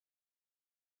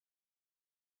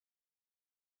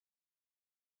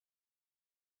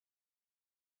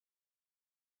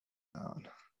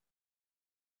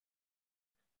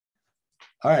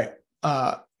All right.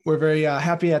 We're very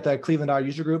happy at the Cleveland R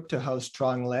User Group to host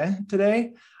Trang Le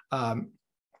today.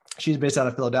 She's based out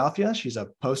of Philadelphia. She's a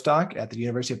postdoc at the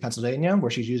University of Pennsylvania,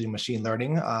 where she's using machine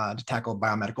learning to tackle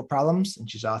biomedical problems. And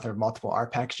she's author of multiple R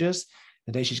packages.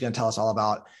 Today, she's going to tell us all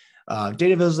about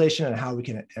data visualization and how we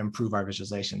can improve our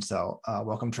visualization. So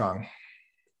welcome, Trang.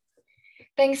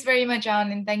 Thanks very much,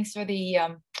 John, and thanks for the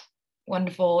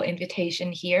wonderful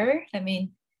invitation here. Let me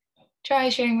try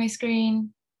sharing my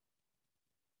screen.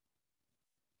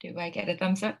 Do I get a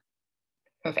thumbs up?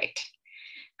 Perfect.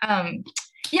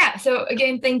 Yeah, so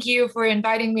again, thank you for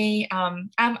inviting me.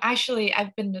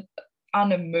 I've been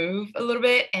on a move a little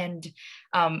bit, and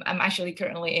I'm actually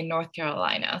currently in North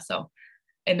Carolina, so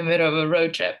in the middle of a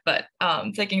road trip, but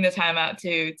taking the time out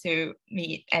to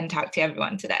meet and talk to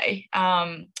everyone today.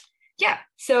 Yeah,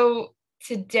 so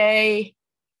today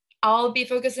I'll be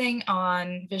focusing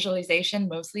on visualization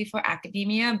mostly for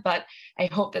academia, but I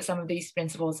hope that some of these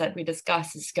principles that we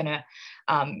discuss is gonna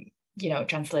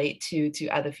translate to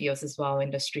other fields as well,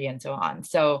 industry and so on.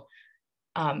 So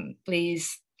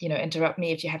please, interrupt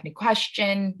me if you have any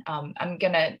question. I'm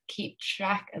gonna keep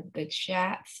track of the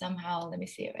chat somehow. Let me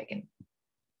see if I can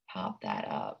pop that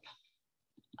up.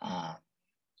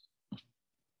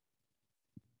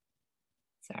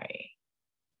 Sorry.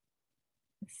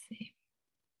 Let's see.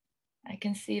 I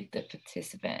can see the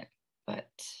participant, but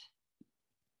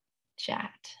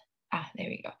chat. There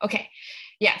we go. Okay.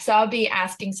 Yeah, so I'll be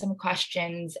asking some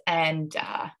questions and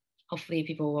hopefully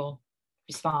people will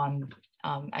respond.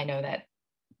 I know that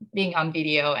being on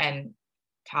video and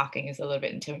talking is a little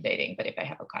bit intimidating, but if I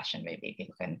have a question, maybe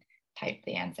people can type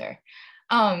the answer.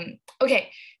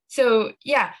 Okay, so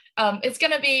yeah, it's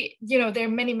gonna be, there are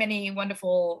many, many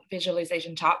wonderful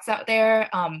visualization talks out there.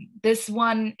 This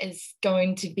one is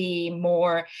going to be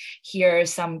more, here are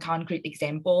some concrete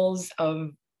examples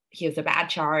of, here's a bad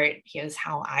chart, here's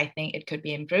how I think it could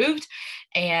be improved,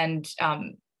 and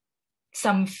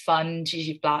some fun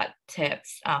ggplot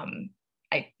tips.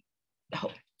 I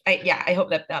hope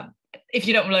that if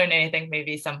you don't learn anything,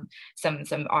 maybe some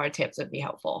R tips would be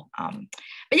helpful.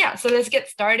 But yeah, so let's get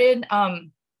started.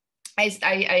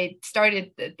 I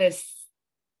started this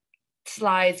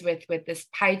slides with this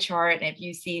pie chart, and if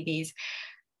you see these,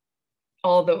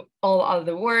 all of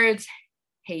the words,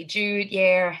 hey Jude,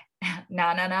 yeah,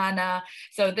 na na na na.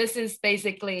 So this is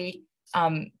basically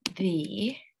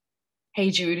the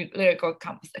Hey Jude lyrical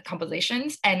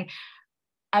compositions, and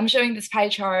I'm showing this pie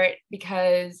chart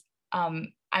because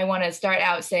I want to start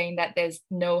out saying that there's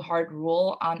no hard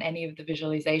rule on any of the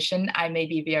visualization. I may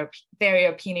be very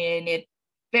opinionated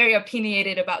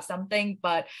about something,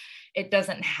 but it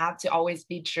doesn't have to always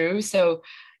be true. So,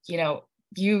 you're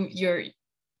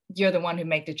the one who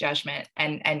make the judgment.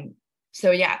 And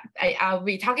so yeah, I'll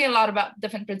be talking a lot about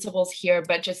different principles here,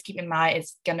 but just keep in mind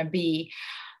it's gonna be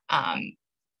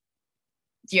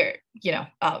you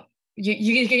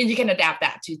can adapt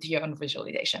that to your own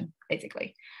visualization,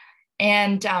 basically.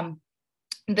 And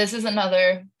this is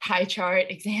another pie chart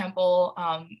example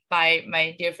by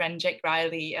my dear friend Jake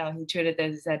Riley, who tweeted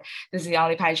this and said, "This is the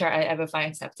only pie chart I ever find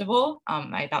acceptable."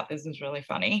 I thought this was really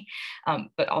funny,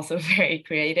 but also very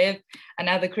creative.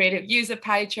 Another creative use of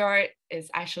pie chart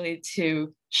is actually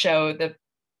to show the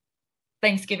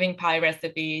Thanksgiving pie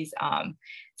recipes.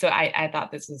 So I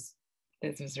thought this was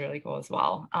really cool as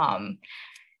well.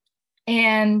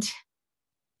 And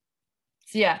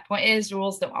so yeah, point is,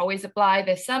 rules don't always apply.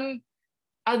 There's some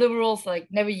other rules like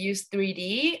never use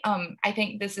 3D. I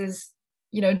think this is,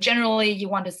 generally you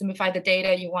want to simplify the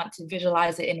data, you want to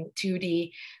visualize it in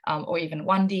 2D or even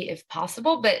 1D if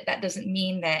possible, but that doesn't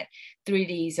mean that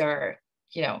 3Ds are,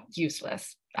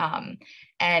 useless.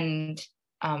 And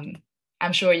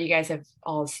I'm sure you guys have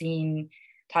all seen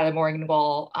Tyler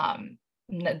Morgenwald,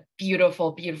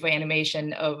 beautiful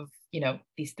animation of,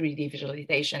 these 3D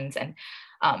visualizations. And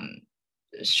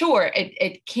sure,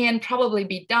 it can probably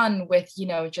be done with,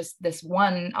 just this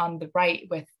one on the right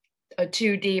with a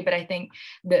 2D, but I think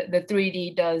the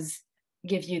 3D does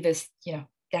give you this,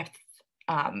 depth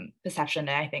perception,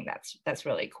 and I think that's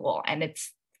really cool. And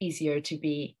it's easier to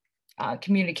be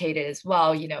communicated as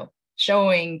well,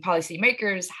 showing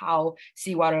policymakers how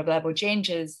seawater level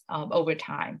changes over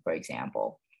time, for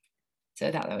example. So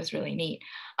I thought that was really neat.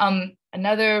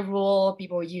 Another rule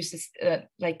people use is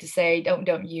like to say,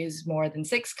 don't use more than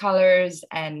 6 colors.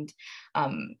 And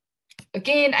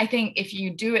again, I think if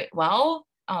you do it well,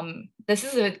 this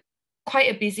is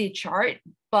quite a busy chart,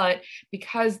 but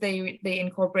because they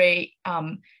incorporate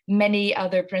many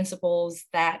other principles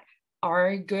that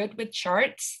are good with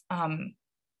charts,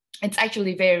 it's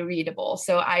actually very readable.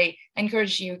 So I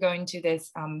encourage you going to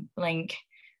this link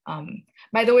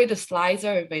By the way, the slides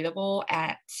are available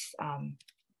at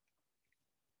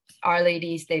Our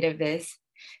Lady's Data Viz.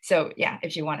 So yeah,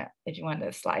 if you want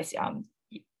the slides,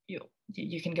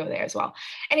 you can go there as well.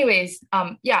 Anyways,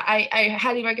 yeah, I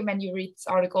highly recommend you read this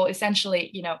article.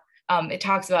 Essentially, it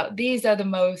talks about these are the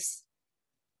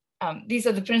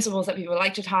principles that people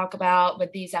like to talk about,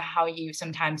 but these are how you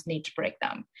sometimes need to break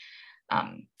them.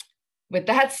 With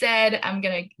that said, I'm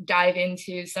going to dive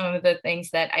into some of the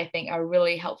things that I think are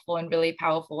really helpful and really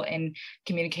powerful in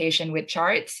communication with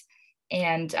charts.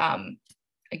 And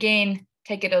again,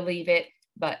 take it or leave it,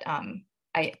 but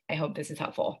I hope this is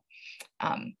helpful.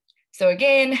 So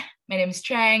again, my name is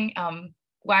Trang.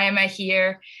 Why am I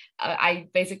here? I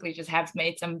basically just have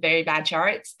made some very bad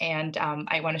charts, and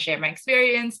I want to share my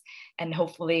experience, and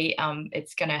hopefully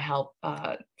it's going to help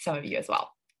some of you as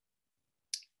well.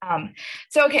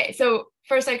 So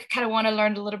first I kind of want to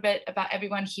learn a little bit about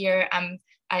everyone here. I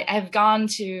have gone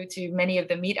to many of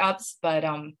the meetups, but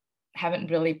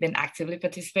haven't really been actively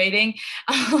participating.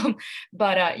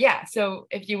 But yeah, so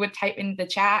if you would type in the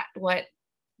chat what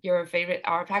your favorite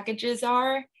R packages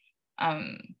are,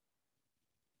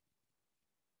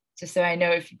 just so I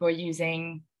know if people are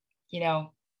using,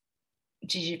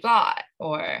 ggplot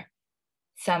or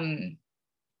some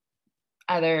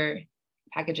other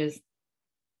packages.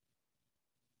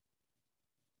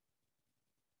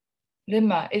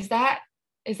 Limma, is that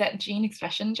gene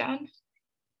expression, John?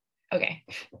 Okay.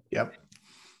 Yep.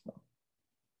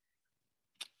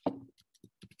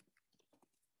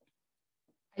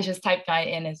 I just typed mine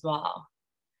in as well.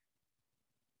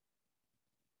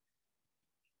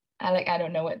 I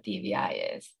don't know what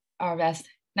DVI is. RVest,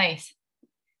 nice.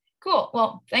 Cool,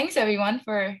 well, thanks everyone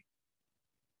I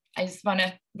just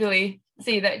wanna really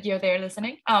see that you're there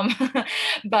listening.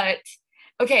 But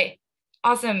okay,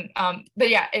 awesome. But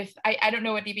yeah, if I don't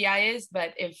know what DVI is,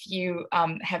 but if you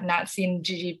have not seen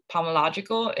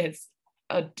ggplot, it's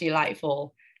a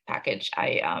delightful package.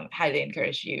 I highly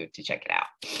encourage you to check it out.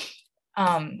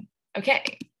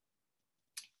 Okay.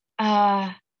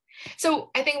 So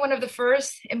I think one of the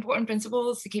first important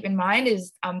principles to keep in mind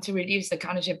is to reduce the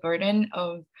cognitive burden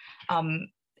of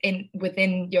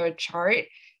within your chart.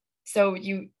 So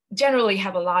you generally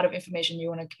have a lot of information you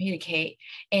want to communicate.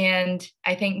 And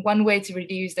I think one way to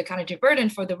reduce the cognitive burden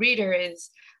for the reader is,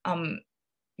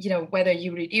 whether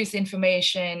you reduce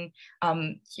information,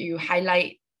 you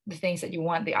highlight the things that you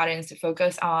want the audience to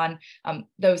focus on.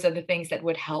 Those are the things that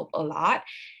would help a lot.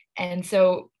 And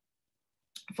so,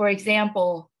 for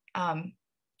example,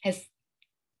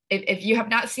 if you have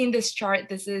not seen this chart,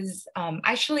 this is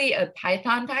actually a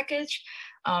Python package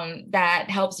that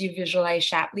helps you visualize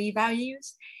Shapley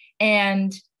values.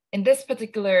 And in this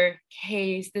particular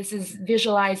case, this is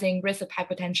visualizing risk of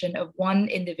hypertension of one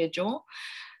individual.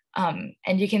 And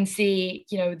you can see,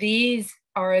 these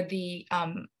are the,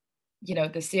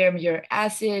 the serum uric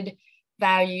acid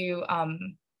value,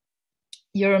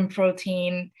 urine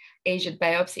protein, aged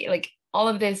biopsy, like all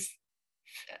of these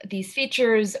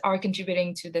features are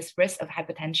contributing to this risk of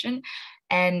hypertension.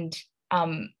 And,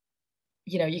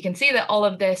 you can see that all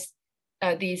of these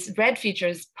red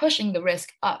features pushing the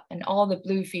risk up and all the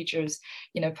blue features,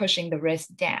 pushing the risk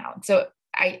down. So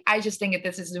I just think that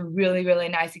this is a really, really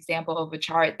nice example of a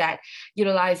chart that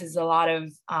utilizes a lot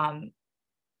of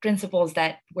principles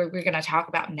that we're going to talk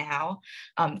about now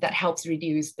that helps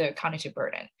reduce the cognitive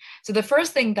burden. So the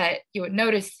first thing that you would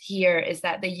notice here is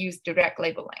that they use direct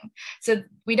labeling. So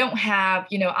we don't have,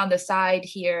 on the side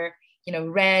here,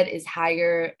 red is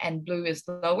higher and blue is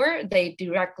lower. They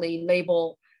directly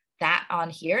label that on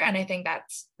here. And I think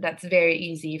that's very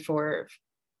easy for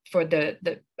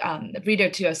the reader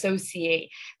to associate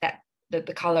that the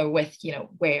color with,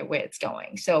 where it's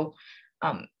going. So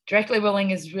direct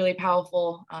labeling is really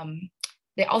powerful.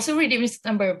 They also reduce the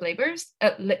number of labels.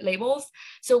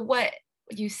 So what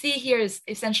you see here is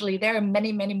essentially there are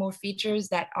many, many more features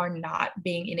that are not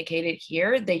being indicated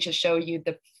here. They just show you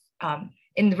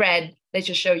in red, they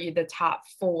just show you the top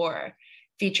 4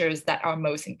 features that are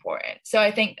most important. So I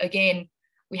think, again,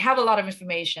 we have a lot of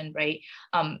information, right?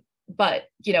 But,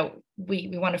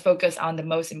 we want to focus on the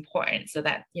most important so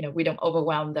that, we don't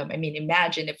overwhelm them. I mean,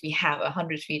 imagine if we have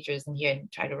 100 features in here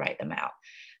and try to write them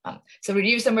out. So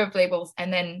reduce number of labels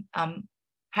and then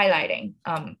highlighting.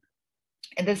 And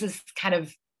this is kind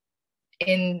of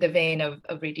in the vein of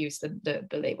reduce the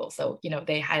label. So,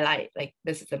 they highlight like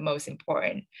this is the most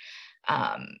important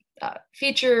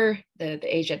feature, the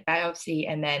agent biopsy,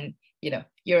 and then,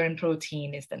 urine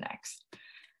protein is the next.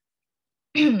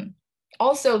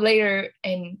 Also later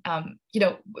in,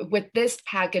 with this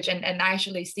package, and I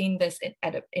actually seen this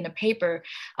in a paper,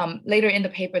 later in the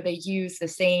paper, they use the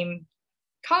same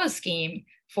color scheme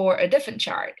for a different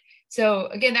chart. So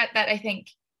again, that I think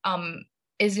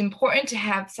is important to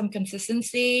have some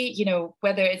consistency,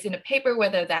 whether it's in a paper,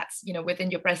 whether that's, within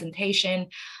your presentation,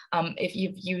 if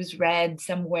you've used red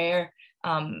somewhere,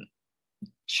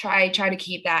 try to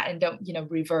keep that and don't,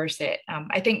 reverse it.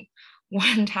 I think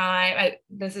one time,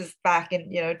 this is back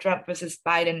in, Trump versus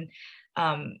Biden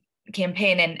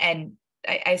campaign, and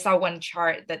I saw one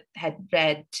chart that had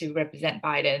red to represent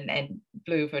Biden and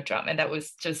blue for Trump, and that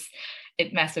was just,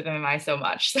 it messed with my mind so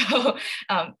much. So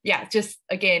yeah, just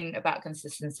again about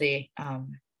consistency.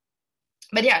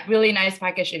 But yeah, really nice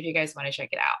package if you guys want to check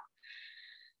it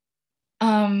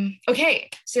out. Okay,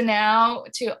 so now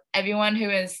to everyone who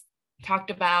has talked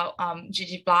about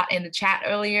ggplot in the chat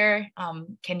earlier,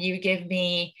 can you give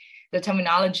me the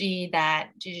terminology that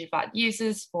ggplot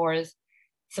uses for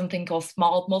something called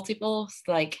small multiples,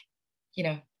 like,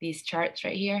 these charts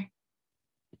right here,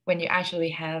 when you actually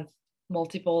have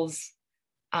multiples?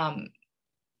 I'm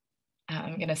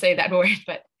going to say that word,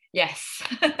 but yes.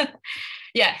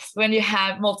 Yes, when you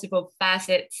have multiple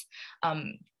facets,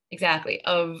 exactly,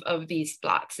 of these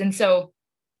plots. And so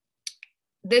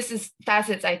this is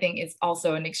facets, I think, is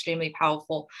also an extremely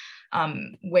powerful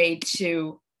way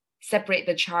to separate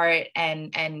the chart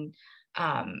and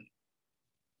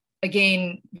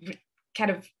again,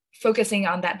 kind of focusing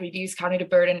on that reduced cognitive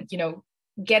burden,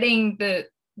 getting the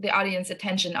audience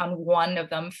attention on one of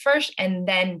them first, and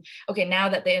then, okay, now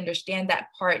that they understand that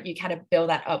part, you kind of build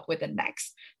that up with the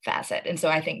next facet. And so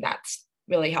I think that's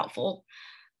really helpful.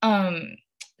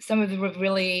 Some of the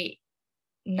really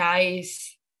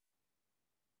nice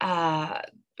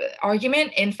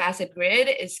argument in facet grid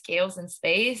is scales and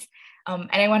space. And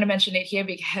I want to mention it here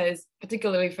because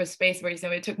particularly for space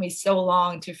reason, it took me so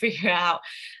long to figure out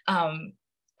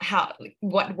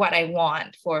what I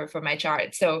want for my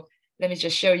chart. So let me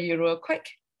just show you real quick.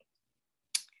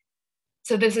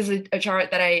 So this is a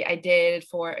chart that I did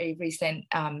for a recent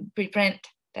preprint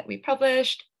that we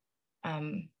published.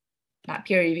 Not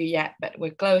peer review yet, but we're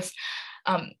close.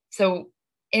 So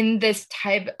in this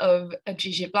type of a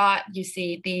ggplot, you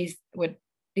see these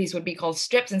would be called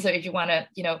strips. And so if you want to,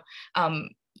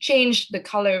 change the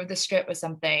color of the strip or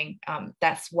something,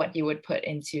 that's what you would put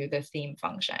into the theme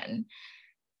function.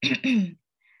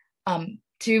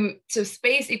 So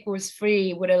space equals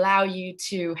free would allow you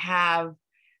to have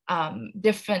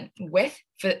different width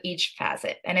for each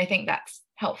facet. And I think that's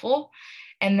helpful.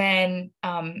 And then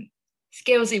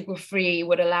scales equal free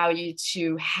would allow you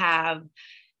to have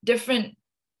different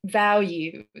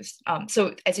values.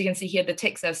 So as you can see here, the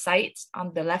ticks are sites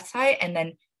on the left side, and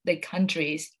then the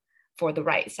countries for the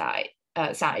right side.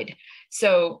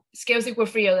 So scales equal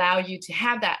free allow you to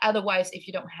have that. Otherwise, if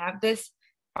you don't have this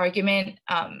argument,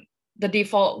 the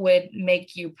default would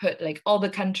make you put like all the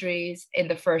countries in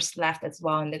the first left as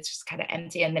well, and it's just kind of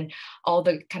empty, and then all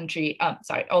the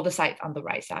all the sites on the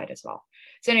right side as well.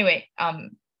 So anyway,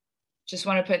 just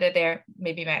want to put it there.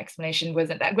 Maybe my explanation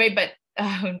wasn't that great, but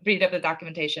read up the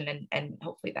documentation and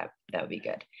hopefully that would be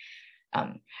good.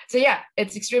 So yeah,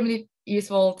 it's extremely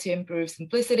useful to improve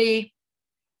simplicity.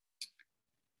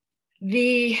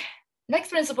 The next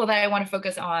principle that I want to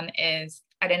focus on is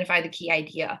identify the key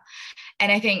idea.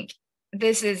 And I think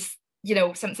this is,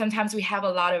 sometimes we have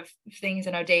a lot of things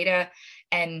in our data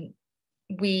and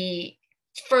we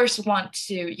first want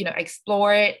to,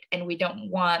 explore it, and we don't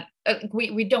want,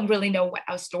 we don't really know what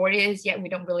our story is yet. We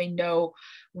don't really know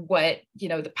what,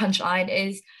 the punchline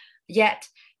is yet.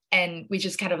 And we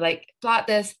just kind of like plot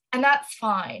this, and that's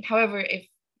fine. However, if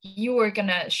you were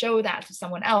gonna show that to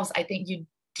someone else, I think you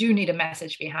do need a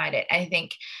message behind it. I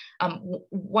think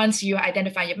once you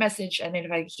identify your message,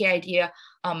 identify the key idea,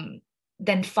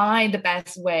 then find the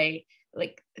best way,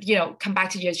 like, come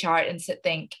back to your chart and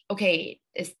think, okay,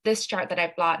 is this chart that I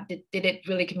plot, did it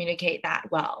really communicate that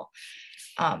well?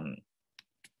 Let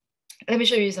me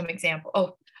show you some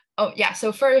example. Oh yeah,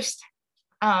 so first,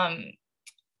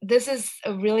 this is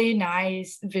a really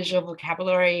nice visual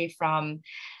vocabulary from,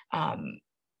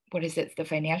 what is it, the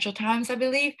Financial Times, I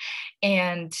believe.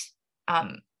 And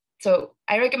so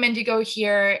I recommend you go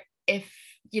here if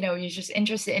you're just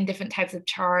interested in different types of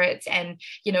charts, and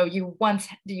you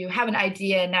have an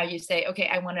idea, and now you say, okay,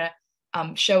 I want to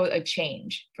show a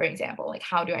change, for example, like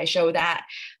how do I show that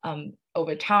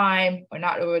over time or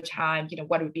not over time,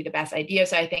 what would be the best idea?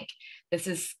 So I think this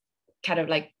is kind of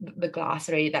like the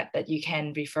glossary that you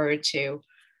can refer to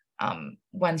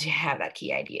once you have that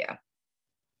key idea.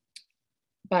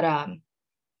 But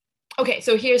okay,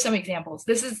 so here's some examples.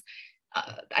 This is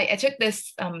I took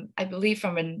this, I believe,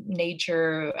 from a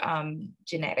Nature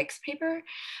genetics paper.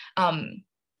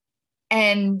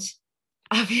 And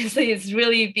obviously it's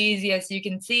really busy, as you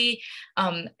can see.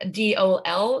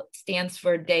 DOL stands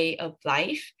for day of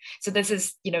life. So this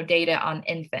is, data on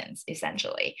infants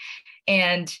essentially.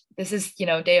 And this is,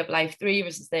 day of life 3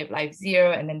 versus day of life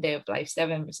 0, and then day of life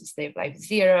 7 versus day of life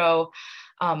 0.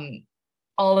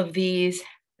 All of these,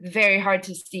 very hard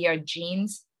to see are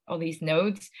genes, all these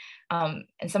nodes. And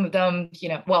some of them,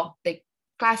 they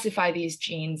classify these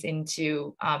genes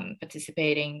into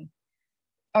participating,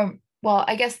 or well,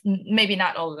 I guess maybe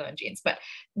not all of them genes, but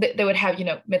they would have,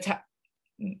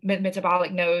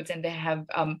 metabolic nodes, and they have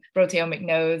proteomic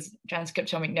nodes,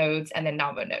 transcriptomic nodes, and then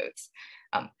novel nodes.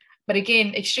 But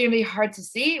again, extremely hard to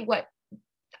see. What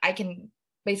I can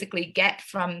basically get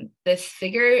from this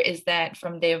figure is that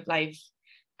from day of life,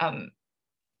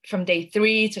 from day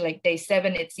 3 to like day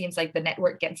 7, it seems like the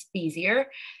network gets busier,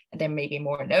 and there may be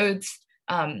more nodes.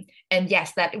 And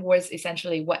yes, that was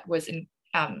essentially what was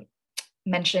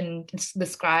mentioned,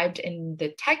 described in the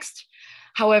text.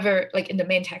 However, like in the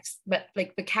main text, but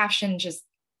like the caption just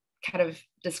kind of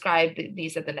described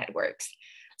these are the networks.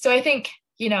 So I think,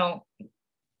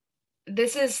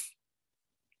 this is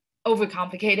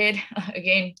overcomplicated,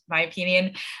 again, my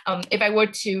opinion. If I were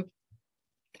to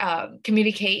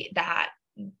communicate that,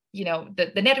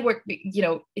 the network,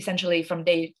 essentially from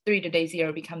day 3 to day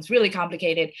 0 becomes really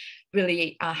complicated,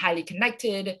 really highly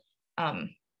connected,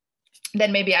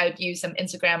 then maybe I would use some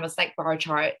Instagram or like bar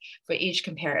chart for each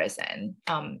comparison.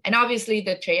 And obviously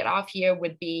the trade-off here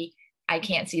would be I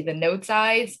can't see the node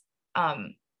size,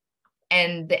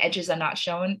 and the edges are not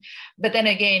shown. But then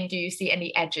again, do you see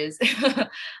any edges in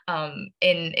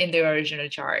the original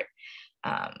chart?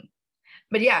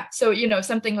 But yeah, so,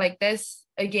 something like this,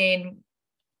 again,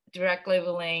 direct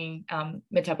labeling,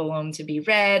 metabolome to be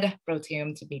red,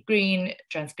 proteome to be green,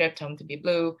 transcriptome to be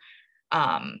blue.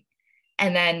 And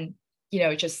then,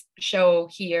 just show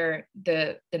here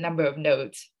the number of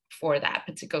nodes for that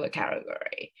particular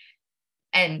category.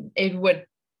 And it would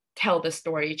tell the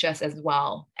story just as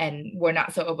well, and we're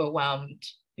not so overwhelmed.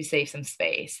 We save some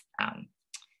space.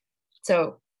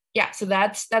 So yeah, so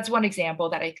that's one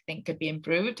example that I think could be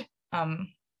improved.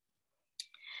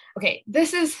 Okay,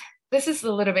 this is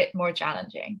a little bit more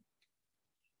challenging.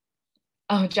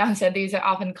 Oh, John said these are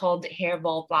often called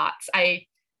hairball plots. I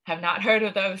have not heard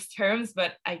of those terms,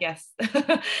 but I guess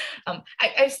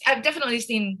I've definitely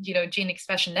seen, gene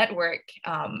expression network,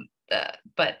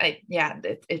 but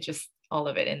it just, all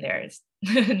of it in there is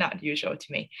not usual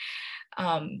to me.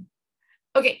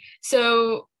 Okay,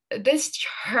 so this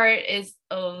chart is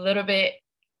a little bit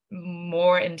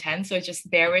more intense, so just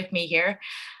bear with me here.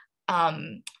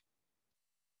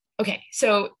 Okay,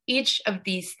 so each of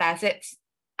these facets,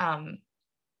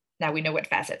 now we know what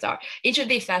facets are. Each of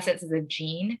these facets is a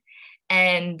gene,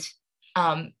 and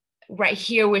right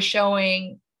here we're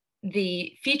showing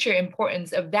the feature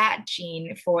importance of that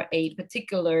gene for a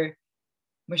particular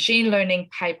machine learning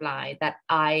pipeline that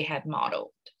I had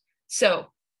modeled.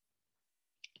 So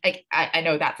I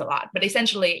know that's a lot, but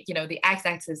essentially, the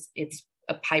x-axis is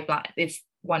a pipeline. It's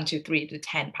 1, 2, 3 to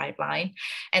 10 pipeline.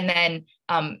 And then,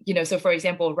 so for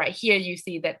example, right here, you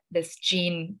see that this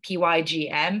gene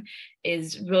PYGM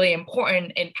is really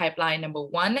important in pipeline number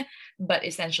 1, but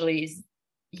essentially is,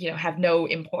 have no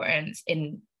importance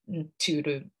in 2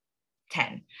 to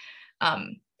 10.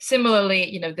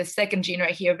 Similarly, the second gene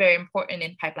right here, very important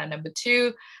in pipeline number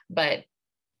 2, but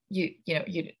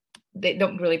they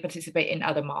don't really participate in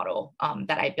other model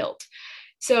that I built.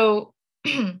 So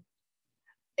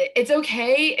it's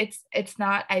okay. It's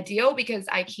not ideal because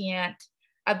I can't.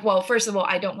 Well, first of all,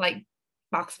 I don't like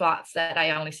box plots that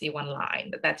I only see one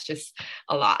line. That's just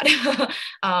a lot.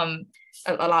 A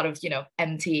lot of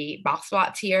empty box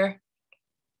plots here.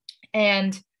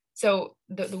 And so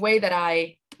the way that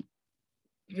I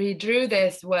redrew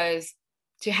this was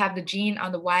to have the gene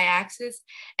on the y-axis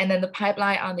and then the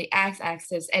pipeline on the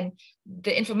x-axis. And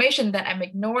the information that I'm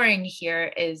ignoring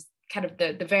here is kind of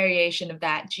the variation of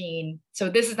that gene. So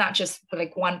this is not just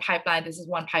like one pipeline. This is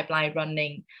one pipeline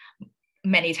running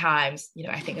many times,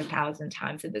 I think 1,000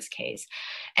 times in this case.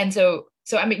 And so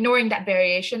I'm ignoring that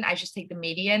variation. I just take the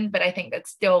median, but I think that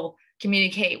still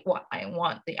communicate what I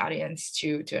want the audience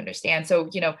to understand. So,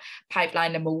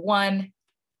 pipeline number 1,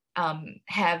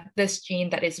 have this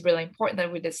gene that is really important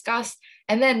that we discussed.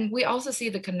 And then we also see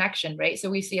the connection, right? So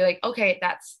we see like, okay,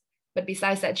 but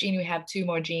besides that gene, we have 2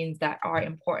 more genes that are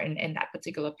important in that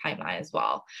particular pipeline as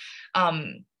well.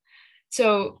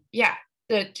 So yeah,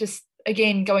 just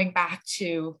again, going back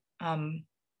to, and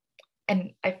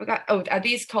I forgot, are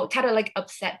these called kind of like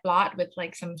upset plot with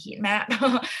like some heat map?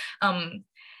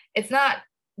 It's not,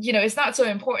 it's not so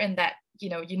important that,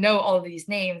 all of these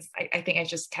names. I think I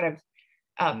just kind of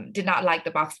did not like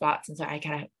the box plots, and so I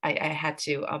had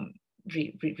to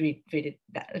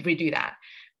redo that.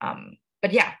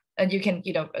 But yeah, and you can,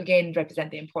 again,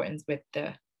 represent the importance with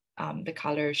the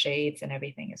color shades and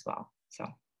everything as well. So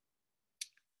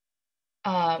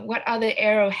what other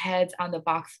arrowheads on the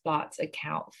box plots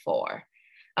account for?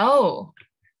 Oh,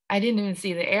 I didn't even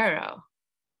see the arrow.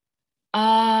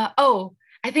 Oh,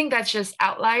 I think that's just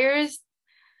outliers,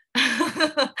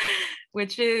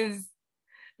 which is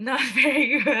not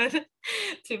very good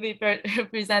to be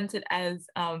presented as,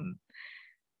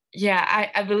 yeah,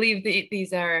 I believe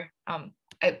these are,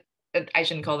 I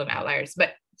shouldn't call them outliers,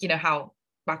 but how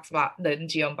the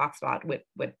genome box plot would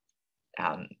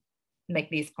make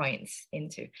these points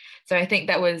into. So I think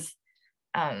that was,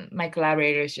 my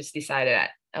collaborators just decided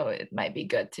that, oh, it might be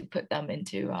good to put them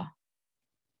into,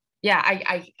 yeah,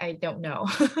 I don't know.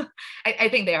 I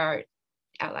think they are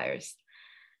outliers.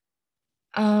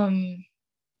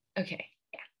 Okay,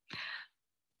 yeah.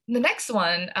 The next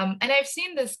one, and I've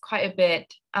seen this quite a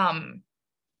bit,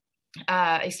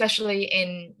 especially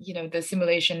in the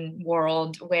simulation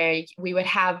world, where we would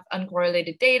have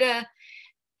uncorrelated data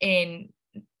in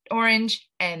orange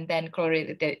and then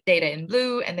correlated data in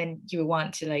blue, and then you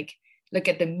want to look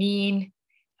at the mean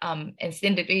and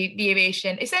standard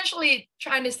deviation, essentially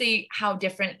trying to see how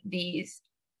different these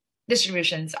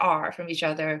distributions are from each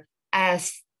other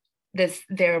as this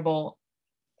variable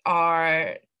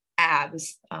R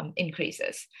abs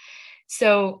increases.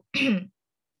 So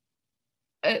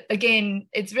again,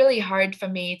 it's really hard for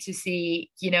me to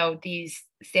see, these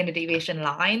standard deviation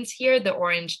lines here. The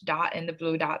orange dot and the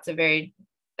blue dots are very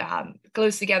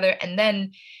close together, and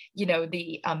then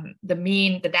the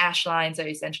mean, the dashed lines are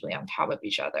essentially on top of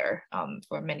each other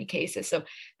for many cases. So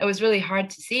it was really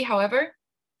hard to see. However,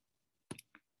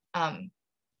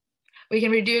 we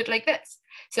can redo it like this.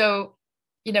 So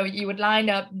you would line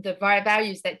up the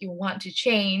values that you want to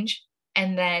change,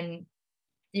 and then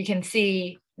you can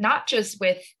see not just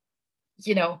with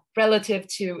relative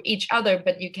to each other,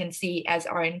 but you can see as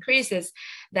R increases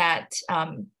that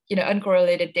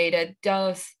uncorrelated data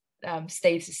does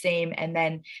stays the same, and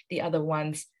then the other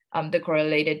ones, the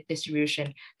correlated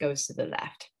distribution goes to the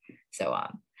left. So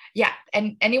yeah,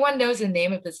 and anyone knows the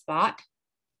name of this plot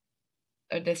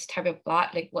or this type of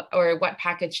plot, like what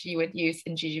package you would use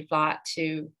in ggplot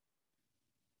to?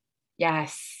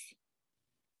 Yes,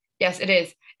 it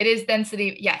is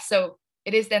density. Yes, so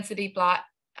it is density plot,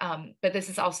 but this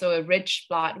is also a ridge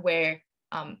plot where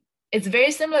it's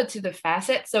very similar to the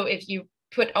facet. So if you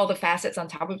put all the facets on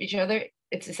top of each other,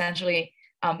 it's essentially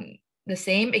the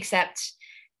same, except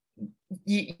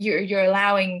you're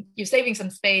saving some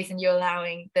space, and you're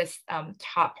allowing this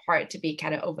top part to be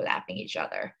kind of overlapping each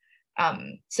other.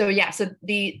 So yeah, so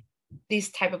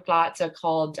these type of plots are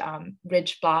called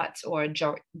ridge plots or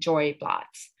joy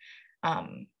plots.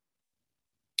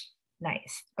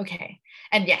 Nice. Okay.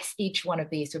 And yes, each one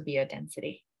of these would be a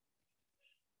density.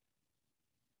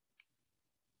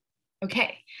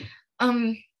 Okay.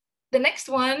 The next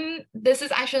one, this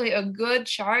is actually a good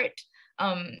chart.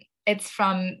 It's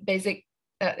from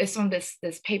it's from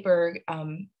this paper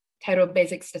titled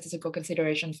Basic Statistical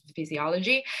Considerations for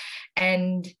Physiology.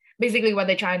 And basically what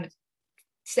they're trying to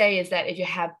say is that if you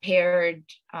have paired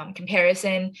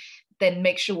comparison, then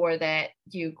make sure that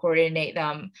you coordinate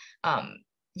them.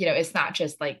 It's not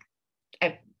just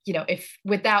if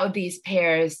without these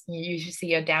pairs, you should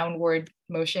see a downward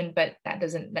motion, but that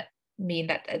doesn't mean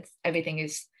that everything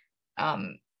is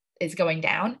going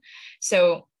down.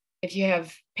 So if you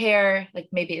have pair,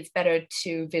 maybe it's better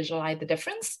to visualize the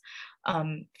difference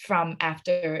from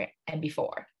after and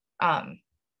before.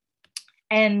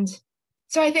 And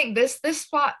so I think this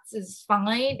plot is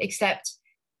fine, except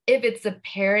if it's a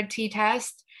parity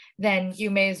test, then you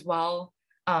may as well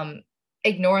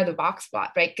ignore the box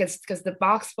plot, right? Because the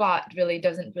box plot really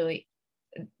doesn't really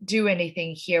do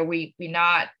anything here. We're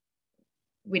not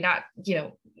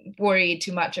worried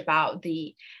too much about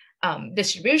the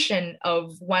distribution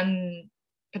of one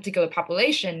particular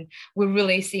population. We're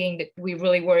really seeing that we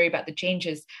really worry about the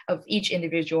changes of each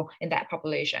individual in that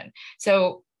population.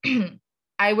 So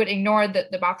I would ignore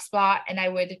the box plot, and I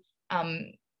would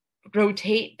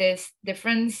rotate this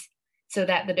difference so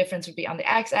that the difference would be on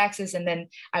the x-axis, and then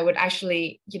I would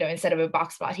actually, instead of a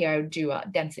box plot here, I would do a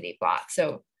density plot.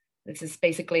 So this is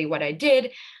basically what I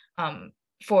did.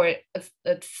 For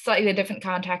a slightly different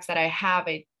context that I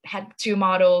had two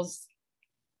models,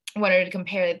 wanted to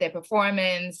compare their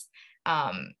performance,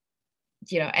 and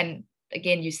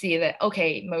again, you see that,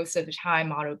 okay, most of the time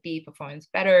model B performs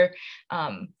better,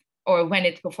 or when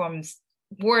it performs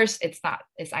worse, it's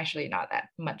actually not that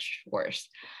much worse.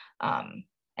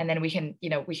 And then we can,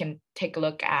 we can take a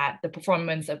look at the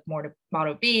performance of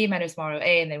model B minus model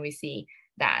A, and then we see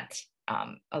that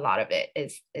a lot of it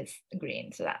is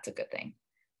green. So that's a good thing.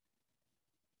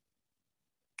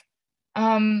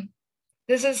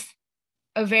 This is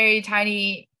a very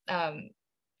tiny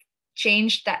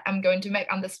change that I'm going to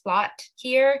make on this plot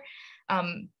here.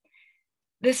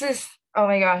 This is, oh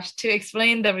my gosh, to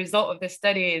explain the result of this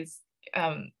study is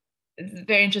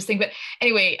very interesting. But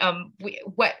anyway,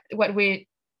 what we're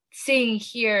seeing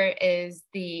here is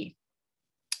the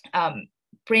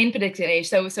brain predicted age.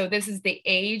 So this is the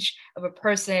age of a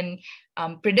person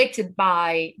predicted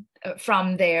by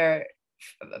from their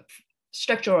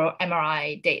structural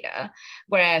MRI data,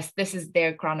 whereas this is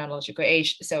their chronological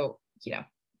age. So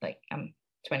like I'm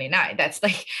 29. That's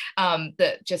like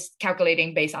the just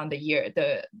calculating based on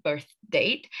the birth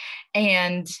date.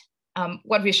 And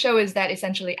what we show is that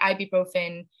essentially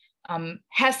ibuprofen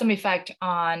has some effect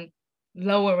on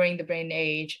lowering the brain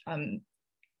age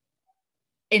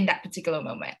in that particular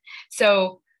moment.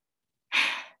 So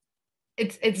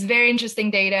it's very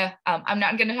interesting data. I'm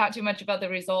not going to talk too much about the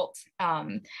results,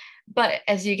 but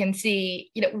as you can see,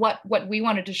 what we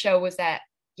wanted to show was that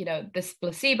this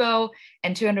placebo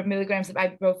and 200 milligrams of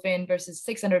ibuprofen versus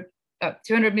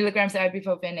 200 milligrams of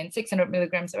ibuprofen and 600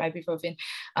 milligrams of ibuprofen,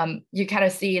 you kind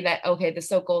of see that, okay, the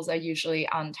circles are usually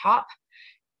on top.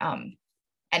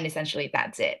 And essentially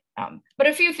that's it. But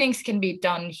a few things can be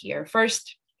done here.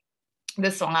 First,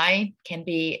 this line can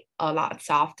be a lot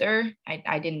softer.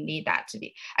 I didn't need that to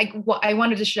be. I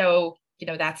wanted to show,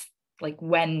 that's like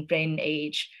when brain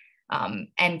age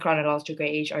and chronological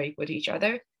age are equal to each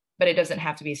other, but it doesn't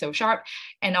have to be so sharp.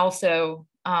 And also,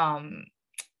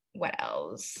 what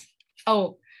else?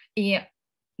 Oh, yeah,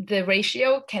 the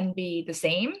ratio can be the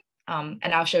same. And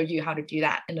I'll show you how to do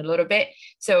that in a little bit.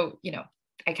 So,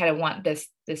 I kind of want this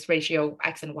ratio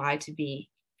X and Y to be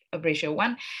a ratio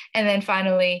 1. And then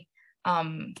finally,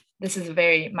 this is a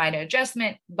very minor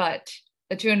adjustment, but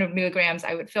the 200 milligrams,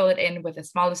 I would fill it in with a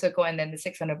smaller circle, and then the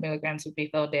 600 milligrams would be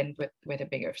filled in with a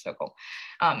bigger circle.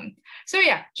 So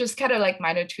yeah, just kind of like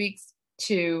minor tweaks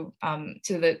to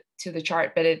the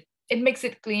chart, but it makes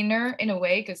it cleaner in a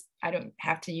way because I don't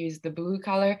have to use the blue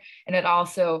color, and it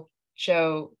also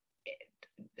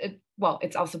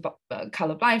it's also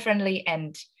colorblind friendly,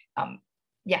 and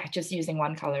yeah, just using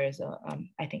one color is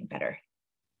I think better.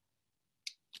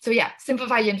 So yeah,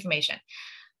 simplify your information.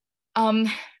 I'm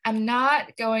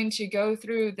not going to go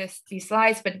through these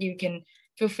slides, but you can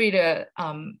feel free to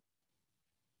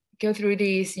go through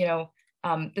these.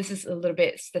 This is a little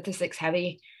bit statistics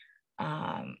heavy,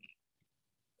 so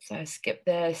I skip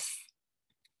this.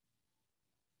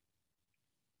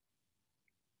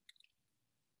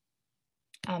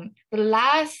 The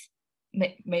last,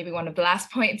 maybe one of the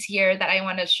last points here that I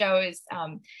want to show is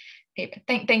paper.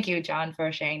 Thank you, John,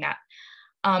 for sharing that.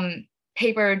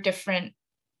 Paper different.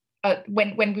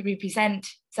 When we present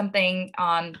something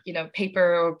on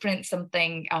paper or print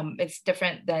something, it's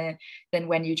different than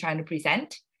when you're trying to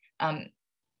present.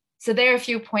 So there are a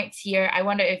few points here. I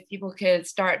wonder if people could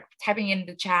start typing in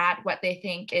the chat what they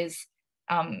think is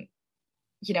one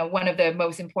of the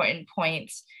most important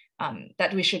points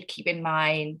that we should keep in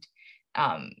mind,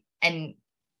 and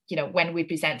when we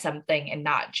present something, and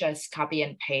not just copy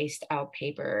and paste our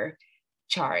paper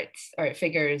charts or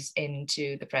figures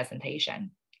into the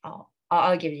presentation.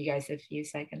 I'll give you guys a few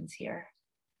seconds here.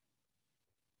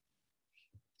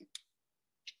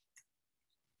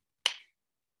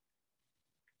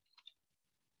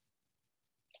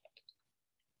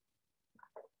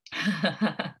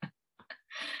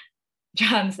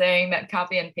 John saying that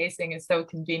copy and pasting is so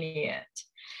convenient.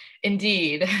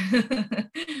 Indeed.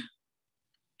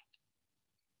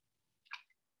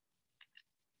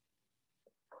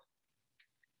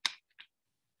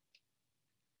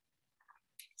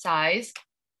 Size.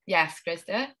 Yes,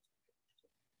 Krista.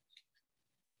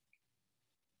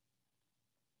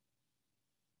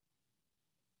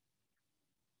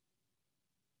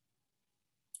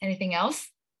 Anything else?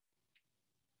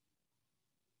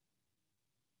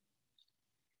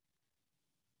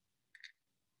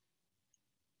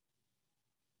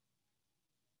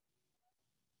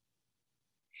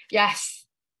 Yes.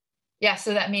 Yeah,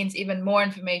 so that means even more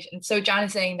information. So John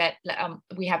is saying that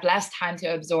we have less time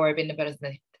to absorb in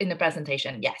the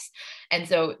presentation. Yes, and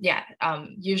so yeah,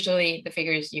 usually the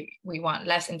figures we want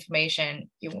less information.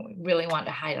 You really want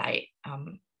to highlight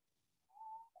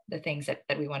the things that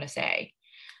we want to say.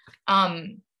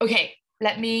 Okay,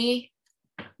 let me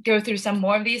go through some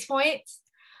more of these points.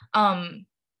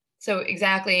 So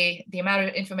exactly the amount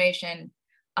of information.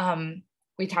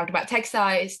 We talked about text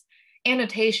size.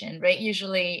 Annotation, right?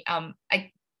 Usually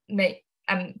I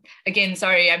again,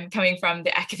 sorry, I'm coming from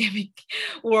the academic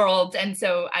world. And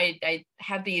so I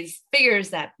have these figures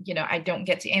that, I don't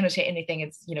get to annotate anything.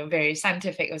 It's, very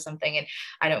scientific or something. And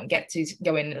I don't get to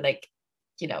go in like,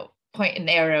 point an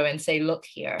arrow and say, look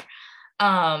here.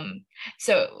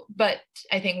 But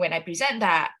I think when I present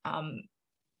that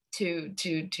to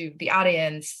the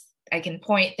audience, I can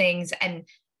point things, and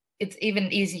it's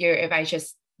even easier if I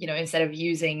just, instead of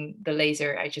using the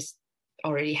laser, I just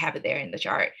already have it there in the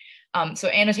chart. So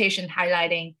annotation,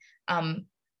 highlighting,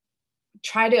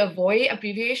 try to avoid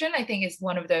abbreviation, I think is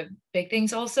one of the big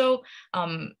things also.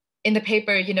 In the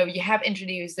paper, you have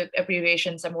introduced the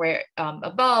abbreviation somewhere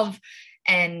above,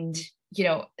 and,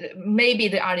 maybe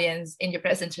the audience in your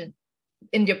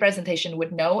presentation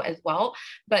would know as well,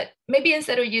 but maybe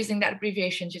instead of using that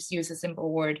abbreviation, just use a simple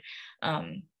word.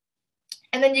 And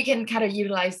then you can kind of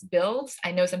utilize builds.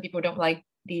 I know some people don't like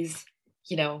these,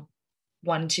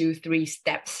 1, 2, 3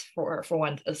 steps for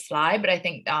one slide, but I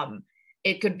think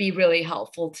it could be really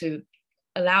helpful to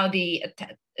allow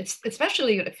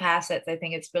especially the facets. I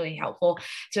think it's really helpful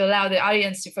to allow the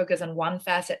audience to focus on one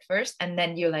facet first, and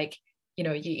then you you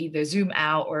either zoom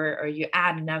out or you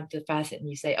add another facet and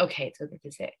you say, okay, so this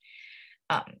is it.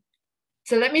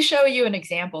 So let me show you an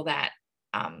example that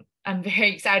I'm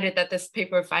very excited that this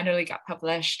paper finally got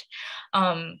published.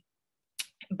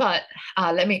 But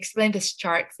let me explain this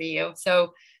chart for you.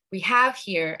 So we have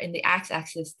here in the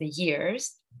x-axis the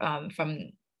years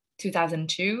from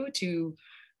 2002 to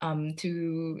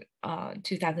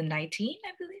 2019,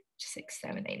 I believe, 6,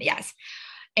 7, 8, yes.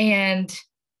 And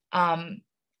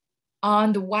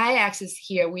on the y-axis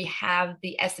here, we have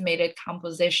the estimated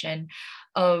composition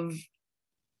of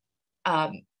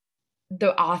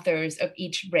the authors of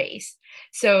each race.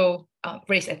 So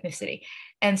race, ethnicity.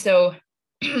 And so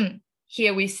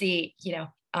here we see,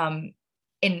 being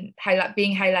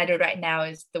highlighted right now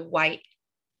is the white,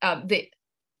 the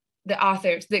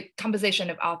authors, the composition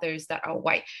of authors that are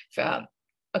white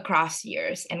across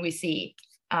years. And we see,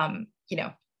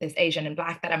 there's Asian and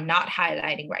Black that I'm not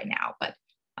highlighting right now, but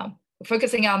we're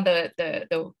focusing on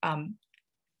the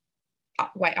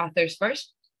white authors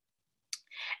first.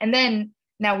 And then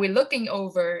now we're looking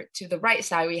over to the right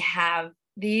side, we have,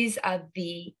 these are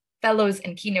the fellows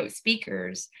and keynote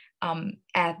speakers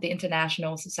at the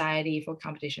International Society for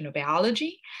Computational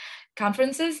Biology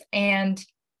conferences. And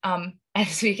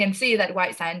as we can see that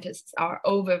white scientists are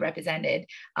overrepresented,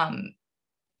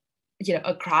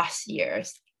 across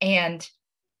years. And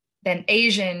then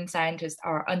Asian scientists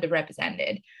are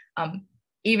underrepresented,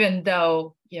 even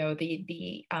though,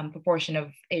 the proportion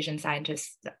of Asian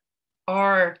scientists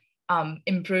are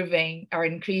improving or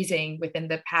increasing within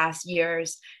the past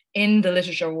years in the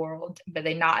literature world, but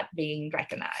they're not being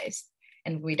recognized.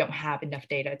 And we don't have enough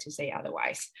data to say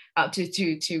otherwise,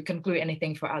 to conclude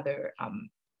anything for other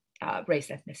race,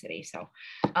 ethnicity. So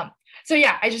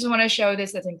yeah, I just want to show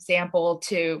this as an example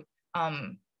to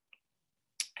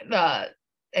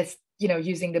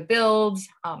using the builds.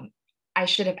 I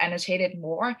should have annotated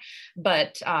more,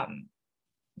 but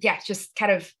yeah, just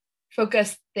kind of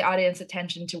focus the audience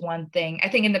attention to one thing. I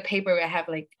think in the paper I have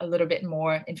like a little bit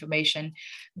more information,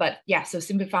 but yeah, so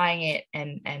simplifying it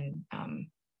and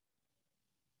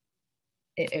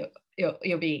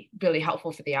it'll be really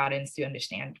helpful for the audience to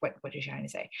understand what you're trying to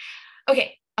say.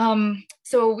 Okay,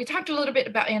 so we talked a little bit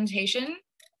about annotation.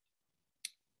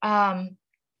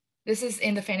 This is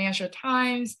in the Financial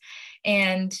Times,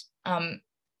 and I'm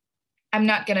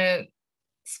not gonna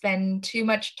spend too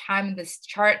much time in this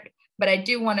chart, but I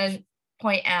do want to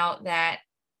point out that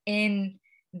in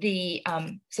the,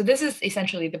 so this is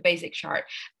essentially the basic chart,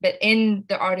 but in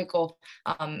the article,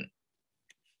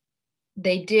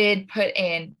 they did put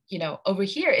in, over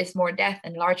here is more death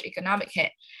and large economic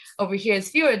hit. Over here is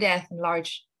fewer death and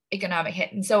large economic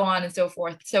hit, and so on and so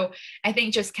forth. So I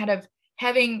think just kind of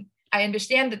having, I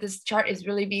understand that this chart is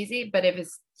really busy, but if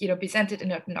it's, presented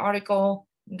in an article,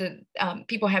 the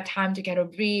people have time to kind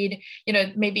of read,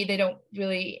 maybe they don't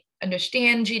really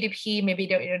understand GDP, maybe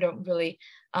they don't really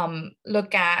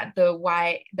look at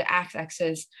the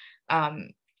x-axis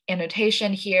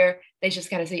annotation here. They just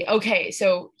kind of say, okay,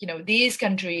 so these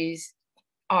countries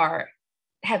are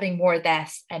having more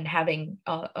deaths and having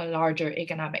a larger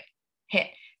economic hit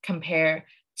compared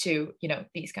to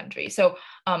these countries. So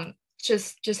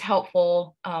just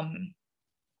helpful.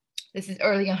 This is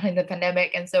early on in the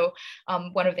pandemic, and so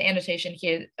one of the annotation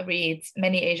here reads,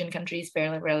 many Asian countries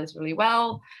fare relatively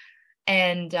well.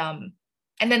 And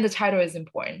then the title is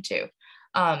important too.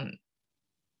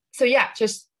 So yeah,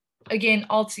 just again,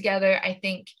 all together, I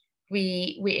think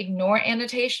we ignore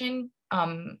annotation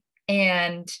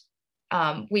and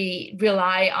we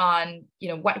rely on,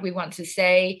 what we want to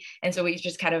say. And so we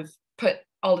just kind of put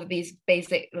all of these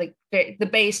basic, like the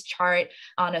base chart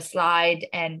on a slide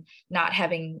and not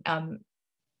having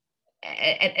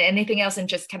anything else, and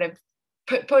just kind of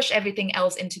push everything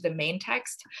else into the main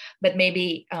text. But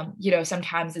maybe,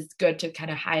 sometimes it's good to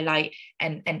kind of highlight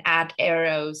and add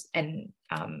arrows and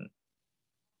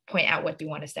point out what you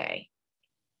want to say.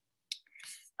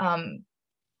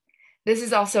 This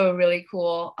is also a really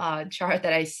cool chart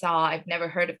that I saw. I've never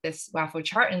heard of this waffle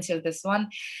chart until this one.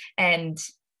 And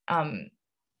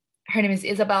her name is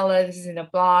Isabella. This is in a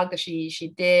blog that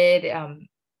she did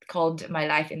called My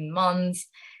Life in Months.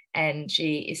 And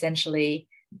she essentially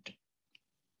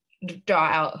draw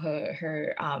out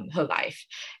her life.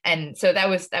 And so that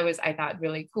was I thought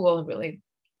really cool, really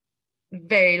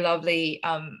very lovely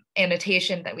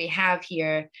annotation that we have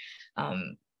here.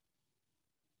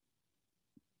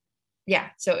 Yeah,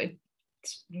 so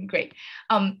it's great.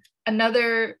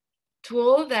 Another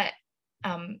tool that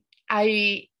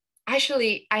I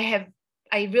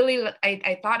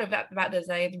thought about this.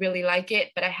 I really like it,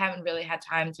 but I haven't really had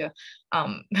time to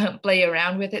play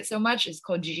around with it so much. It's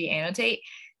called ggAnnotate.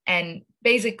 And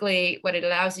basically what it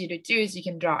allows you to do is you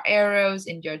can draw arrows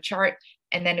in your chart,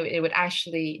 and then it would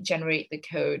actually generate the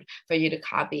code for you to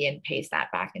copy and paste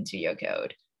that back into your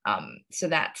code. So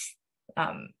that's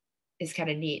is kind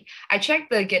of neat. I checked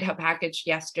the GitHub package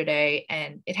yesterday,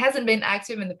 and it hasn't been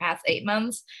active in the past 8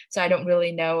 months. So I don't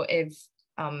really know if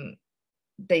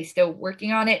they still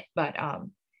working on it, but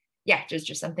yeah,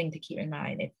 just something to keep in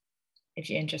mind if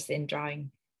you're interested in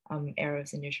drawing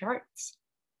arrows in your charts.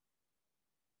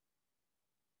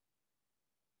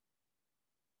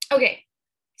 Okay,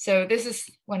 so this is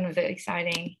one of the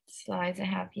exciting slides I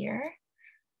have here.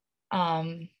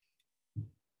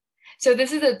 So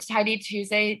this is a Tidy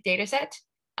Tuesday data set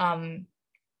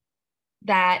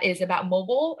that is about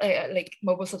mobile, like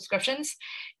mobile subscriptions.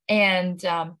 And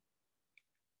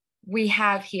we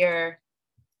have here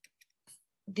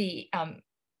the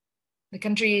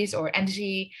countries or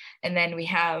entity, and then we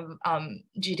have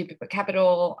GDP per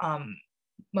capita,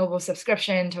 mobile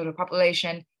subscription, total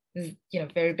population. This is,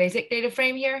 very basic data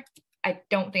frame here. I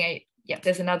don't think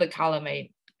there's another column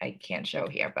I can't show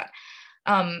here, but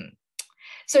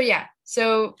so yeah,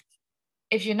 so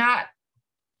if you're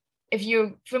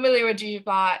familiar with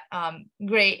ggplot,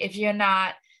 great. If you're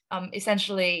not,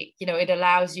 essentially, it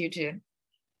allows you to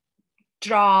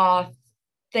draw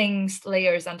things,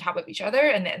 layers on top of each other,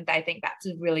 and I think that's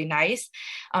really nice.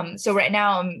 So right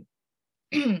now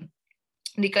I'm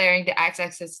declaring the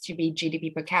x-axis to be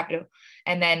GDP per capita,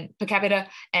 and then per capita,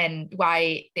 and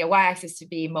the y-axis to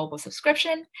be mobile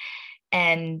subscription.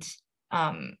 And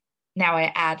now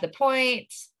I add the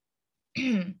points.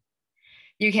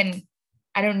 You can,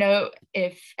 I don't know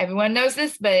if everyone knows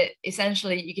this, but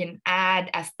essentially you can add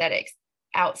aesthetics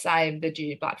outside the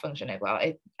ggplot function as well.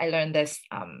 I learned this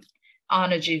on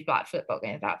a ggplot flipbook,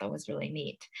 and I thought that was really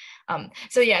neat.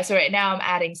 So yeah, so right now I'm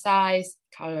adding size,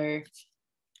 color,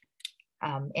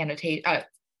 annotate,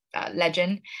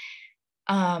 legend.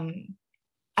 I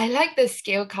like the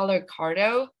scale color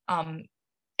Cardo.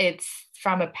 It's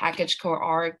from a package called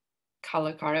R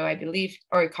Color Cardo, I believe,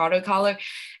 or Cardo Color,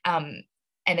 and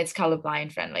it's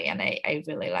colorblind friendly, and I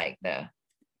really like the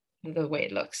way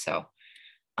it looks. So,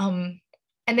 and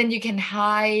then you can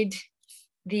hide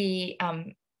the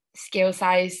scale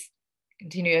size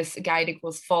continuous guide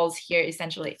equals false here.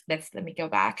 Essentially, let me go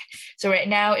back. So right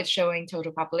now it's showing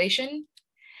total population,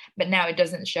 but now it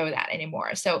doesn't show that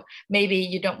anymore. So maybe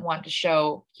you don't want to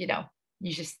show,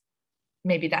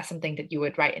 maybe that's something that you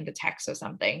would write in the text or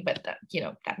something, but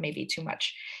that may be too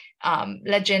much.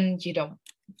 Legend, you don't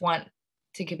want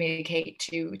to communicate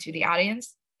to the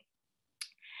audience.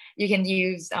 You can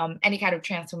use any kind of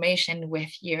transformation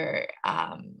with your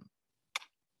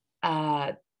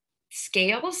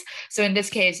scales. So in this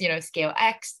case, scale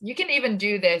X. You can even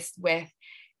do this with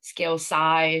scale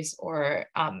size or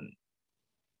and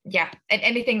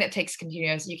anything that takes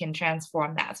continuous, you can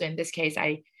transform that. So in this case,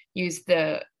 I use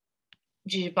the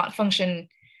ggplot function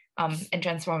and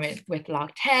transform it with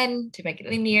log 10 to make it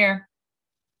linear.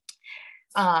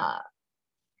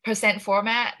 Percent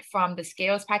format from the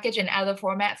scales package and other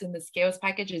formats in the scales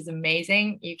package is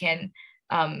amazing. You can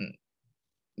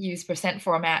use percent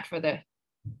format for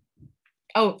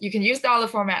you can use dollar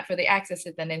format for the axis,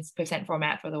 and then it's percent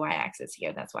format for the y-axis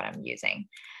here. That's what I'm using.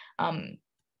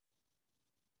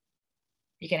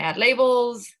 You can add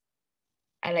labels.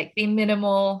 I like being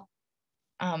minimal.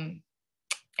 And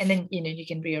then you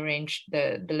can rearrange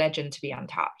the legend to be on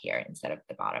top here instead of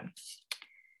the bottom.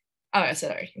 Oh,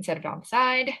 sorry, instead of on the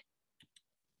side.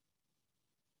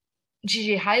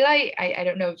 GG highlight, I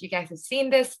don't know if you guys have seen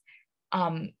this,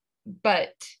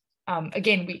 but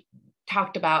again, we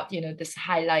talked about, you know, this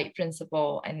highlight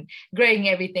principle and graying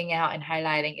everything out and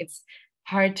highlighting. It's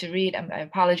hard to read. I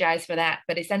apologize for that,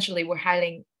 but essentially we're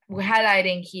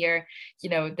highlighting here, you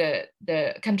know,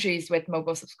 the countries with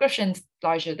mobile subscriptions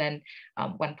larger than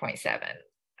 1.7,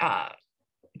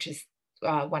 which is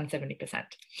 170%.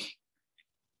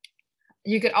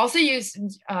 You can also use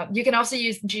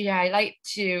GG highlight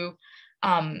to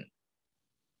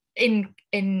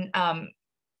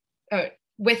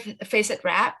with facet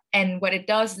wrap, and what it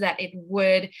does is that it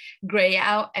would gray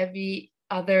out it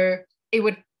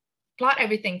would plot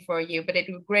everything for you, but it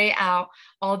would gray out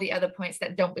all the other points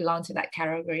that don't belong to that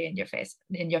category in your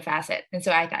facet. And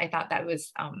so I thought that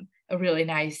was a really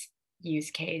nice use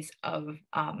case of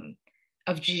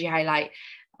GG highlight.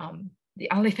 The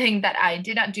only thing that I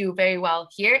did not do very well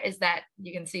here is that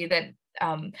you can see that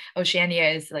Oceania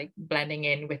is like blending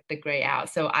in with the gray out.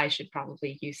 So I should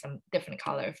probably use some different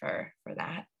color for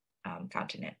that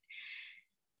continent.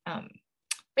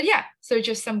 But yeah, so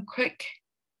just some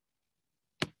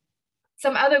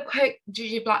other quick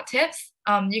ggplot tips.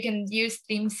 You can use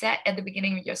theme set at the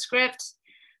beginning of your script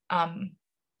and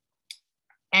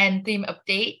theme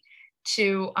update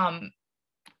to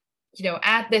you know,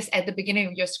 add this at the beginning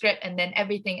of your script, and then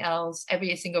everything else,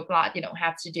 every single plot, you don't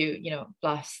have to do, you know,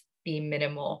 plus theme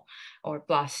minimal or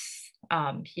plus,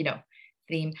 you know,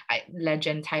 theme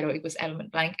legend title equals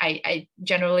element blank. I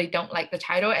generally don't like the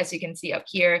title. As you can see up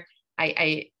here,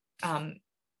 I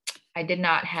did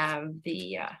not have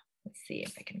the, let's see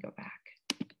if I can go back.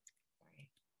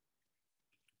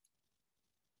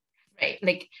 Right,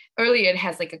 like earlier it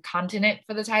has like a continent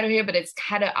for the title here, but it's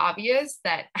kind of obvious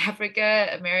that Africa,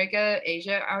 America,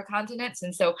 Asia are continents.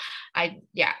 And so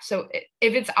so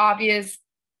if it's obvious,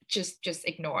 just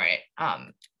ignore it.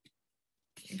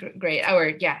 Great.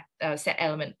 Or set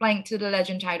element blank to the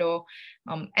legend title.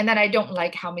 And then I don't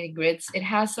like how many grids it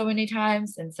has so many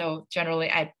times. And so generally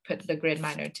I put the grid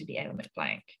minor to be element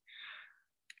blank.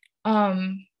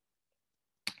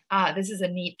 This is a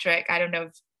neat trick. I don't know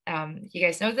if you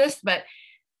guys know this, but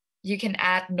you can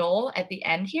add null at the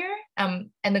end here.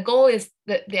 And the goal is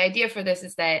the idea for this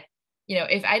is that, you know,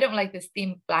 if I don't like this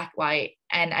theme black, white,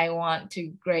 and I want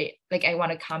to I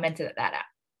want to comment that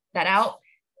out,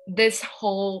 this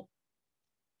whole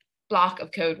block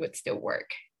of code would still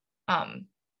work.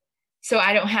 So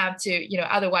I don't have to, you know,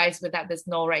 otherwise without this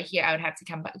null right here, I would have to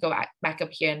go back up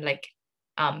here and like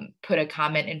put a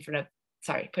comment in front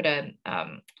of, put a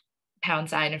pound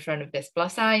sign in front of this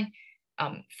plus sign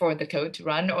for the code to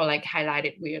run, or like highlight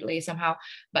it weirdly somehow.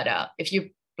 But if you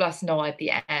plus null at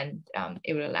the end,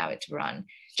 it will allow it to run.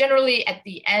 Generally at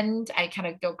the end, I kind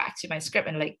of go back to my script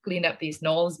and like clean up these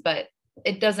nulls, but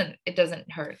it doesn't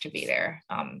hurt to be there.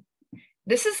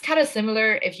 This is kind of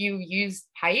similar if you use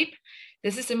pipe.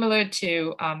 This is similar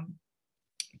to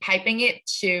piping it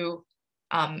to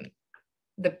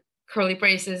the curly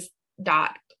braces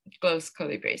dot close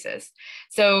curly braces.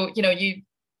 So, you know, you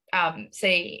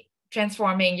say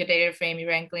transforming your data frame, you're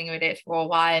wrangling with it for a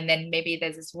while, and then maybe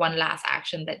there's this one last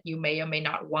action that you may or may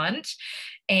not want,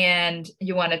 and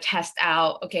you want to test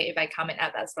out, okay, if I comment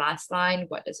out that last line,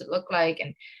 what does it look like?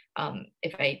 And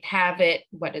if I have it,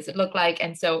 what does it look like?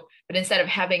 And so, but instead of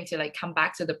having to like come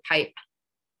back to the pipe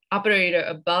operator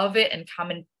above it and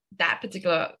comment that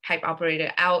particular pipe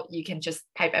operator out, you can just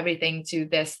pipe everything to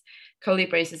this curly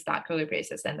braces dot curly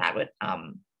braces, and that would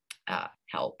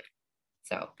help.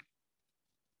 So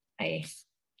I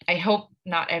hope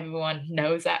not everyone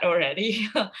knows that already.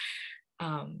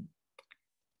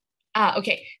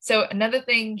 Okay, so another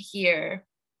thing here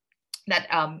that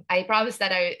I promised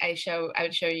that I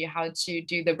would show you how to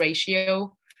do the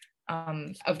ratio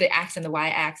of the x and the y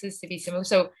axis to be similar.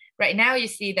 So right now you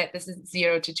see that this is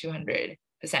 0 to 200%,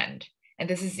 and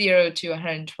this is 0 to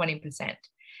 120%.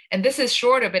 And this is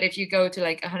shorter, but if you go to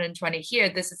like 120 here,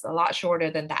 this is a lot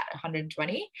shorter than that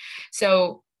 120.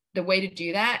 So the way to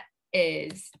do that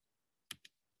is,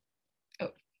 oh,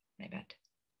 my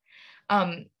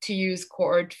bad, to use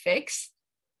chord fix.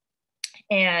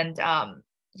 And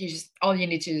you just, all you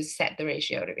need to do is set the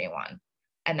ratio to be 1.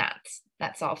 And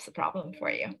that solves the problem for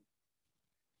you.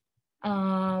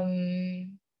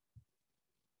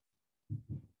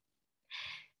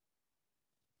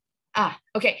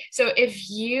 Okay, so if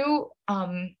you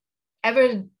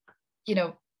ever, you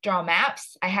know, draw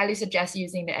maps, I highly suggest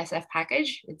using the SF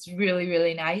package. It's really,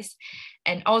 really nice.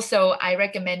 And also I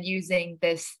recommend using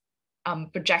this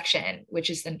projection, which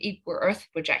is an equal Earth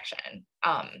projection.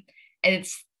 And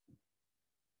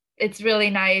it's really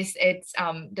nice. It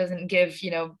doesn't give,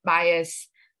 you know, bias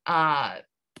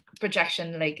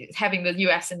projection, like having the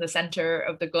US in the center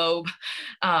of the globe.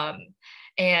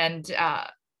 And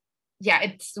yeah,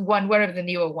 it's one of the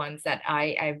newer ones that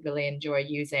I really enjoy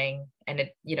using, and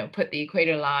it, you know, put the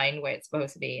equator line where it's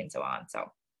supposed to be and so on.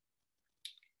 So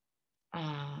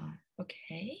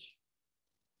okay.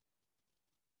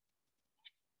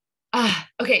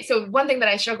 Okay, so one thing that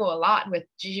I struggle a lot with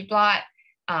ggplot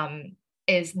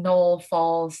is null,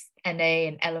 false, NA,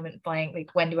 and element blank. Like,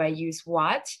 when do I use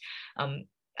what?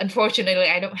 Unfortunately,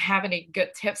 I don't have any good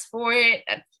tips for it.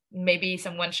 Maybe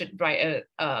someone should write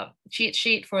a cheat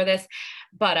sheet for this,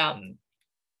 but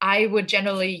I would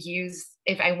generally use,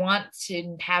 if I want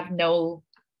to have no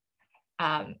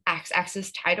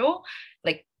x-axis title,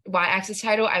 like y-axis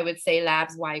title, I would say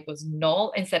labs y equals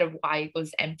null instead of y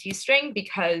equals empty string,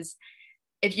 because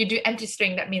if you do empty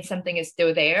string, that means something is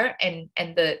still there, and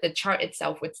the chart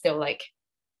itself would still, like,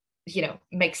 you know,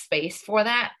 make space for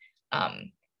that.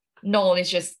 Null is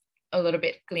just a little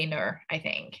bit cleaner, I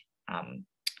think.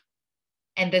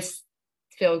 And this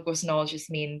fill equals null just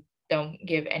means don't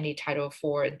give any title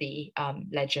for the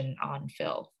legend on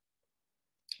fill,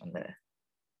 on the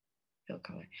fill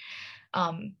color.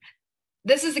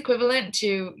 This is equivalent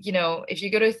to, you know, if you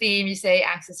go to theme, you say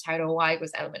axis title y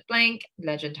equals element blank,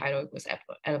 legend title equals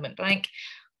element blank.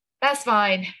 That's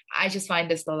fine. I just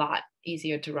find this a lot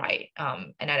easier to write,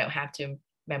 and I don't have to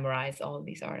memorize all of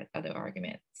these other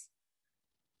arguments.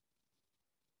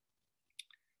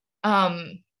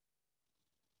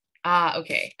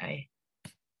 Okay.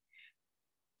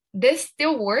 This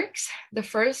still works, the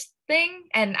first thing,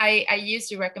 and I used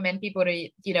to recommend people to,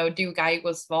 you know, do guy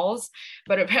equals false,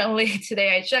 but apparently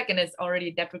today I checked and it's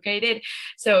already deprecated.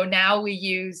 So now we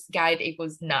use guide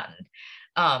equals none.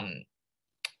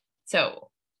 So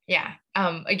yeah,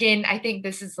 again, I think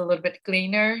this is a little bit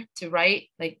cleaner to write,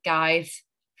 like guides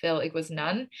fill equals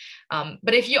none.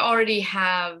 But if you already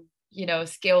have, you know,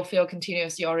 scale fill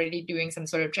continuous, you're already doing some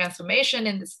sort of transformation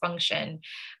in this function,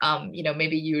 you know,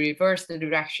 maybe you reverse the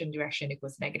direction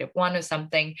equals -1 or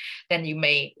something, then you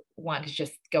may want to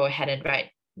just go ahead and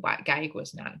write guy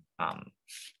equals none.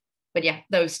 But yeah,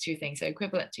 those two things are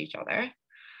equivalent to each other.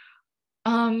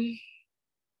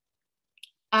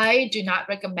 I do not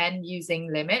recommend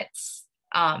using limits.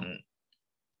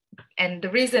 And the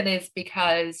reason is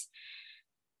because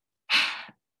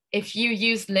if you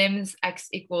use lims, x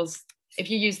equals, if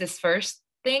you use this first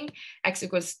thing, x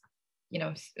equals, you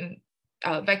know,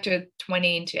 vector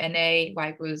 20 into NA,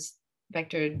 y equals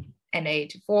vector NA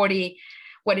to 40,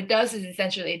 what it does is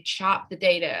essentially chop the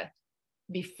data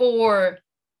before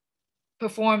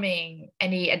performing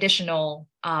any additional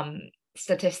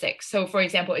statistics. So for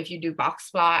example, if you do box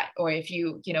plot, or if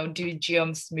you know, do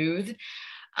geom smooth,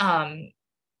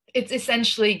 it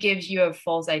essentially gives you a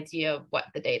false idea of what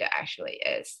the data actually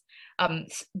is.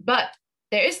 But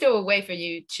there is still a way for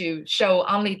you to show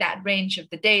only that range of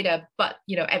the data, but,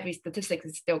 you know, every statistic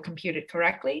is still computed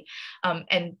correctly.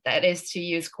 And that is to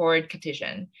use chord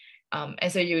Cartesian.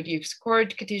 And so you would use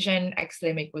chord Cartesian, x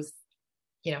lim equals,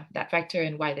 you know, that vector,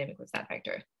 and y lim equals that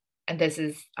vector. And this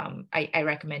is, I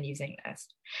recommend using this.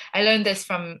 I learned this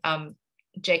from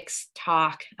Jake's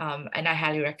talk, and I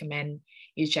highly recommend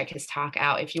you check his talk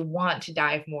out if you want to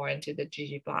dive more into the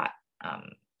ggplot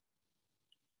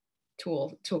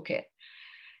toolkit.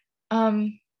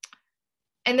 And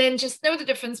then just know the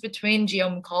difference between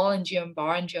geom call and geom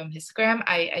bar and geom histogram.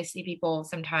 I see people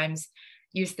sometimes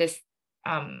use this,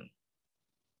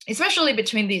 especially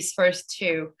between these first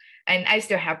two, and I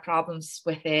still have problems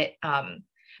with it.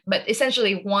 But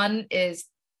essentially, one is,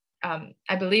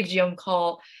 I believe geom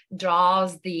call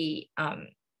draws the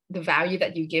value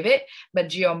that you give it, but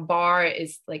geom bar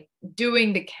is like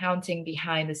doing the counting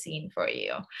behind the scene for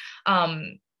you.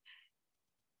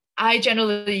 I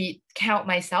generally count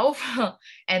myself,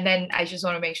 and then I just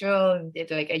want to make sure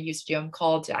like I use geom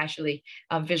call to actually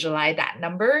visualize that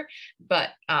number.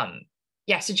 But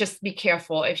yeah, so just be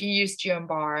careful if you use geom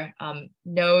bar.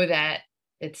 Know that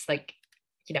it's like,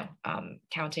 you know,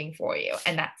 counting for you,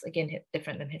 and that's again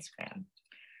different than histogram.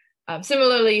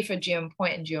 Similarly for geom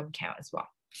point and geom count as well.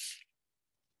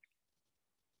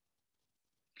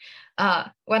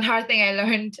 One hard thing I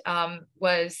learned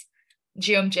was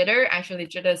geom jitter. Actually,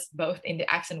 jitters both in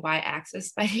the x and y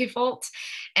axis by default,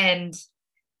 and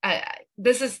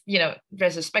this is, you know,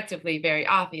 retrospectively very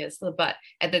obvious, but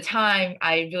at the time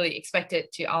I really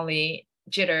expected to only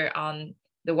jitter on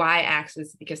the y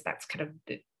axis, because that's kind of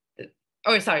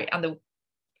on the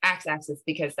x-axis,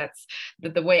 because that's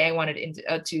the way I wanted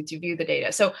to view the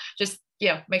data. So just, you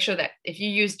know, make sure that if you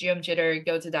use geom jitter,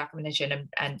 go to documentation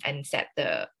and set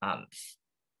the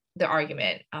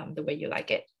argument the way you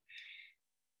like it.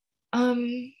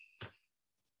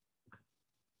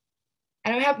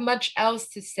 I don't have much else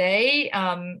to say.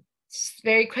 Just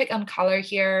very quick on color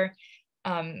here.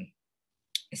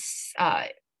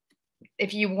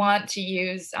 If you want to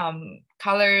use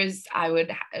colors, I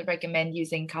would recommend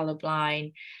using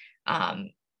colorblind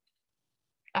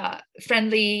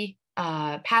friendly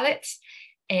palettes.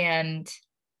 And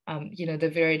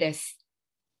the Viridis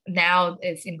now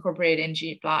is incorporated in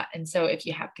ggplot. And so if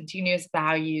you have continuous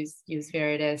values, use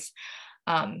Viridis.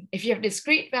 If you have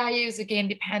discrete values, again,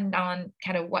 depend on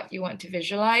kind of what you want to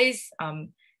visualize.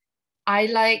 I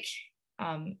like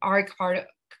our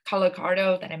color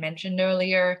Cardo that I mentioned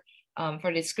earlier.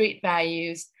 For discrete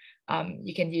values,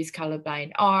 you can use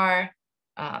colorblind R.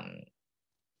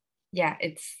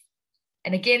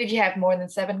 And again, if you have more than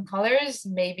 7 colors,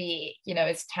 maybe,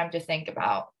 it's time to think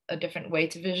about a different way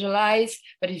to visualize.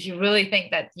 But if you really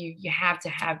think that you have to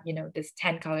have, this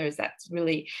 10 colors, that's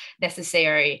really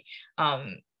necessary,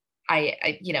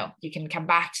 you can come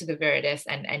back to the Viridis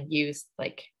and use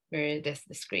like Viridis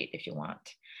discrete if you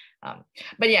want.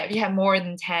 But yeah, if you have more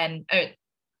than 10,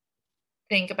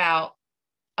 think about,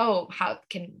 how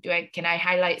can I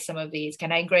highlight some of these?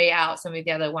 Can I gray out some of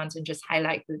the other ones and just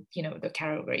highlight the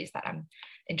categories that I'm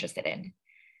interested in?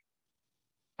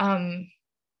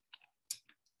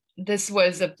 This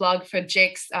was a blog for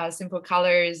Jake's Simple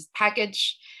Colors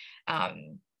package.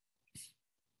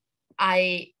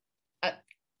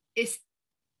 It's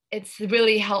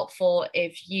really helpful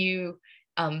if you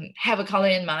have a color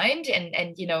in mind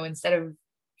and instead of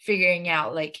figuring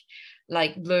out like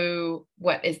blue,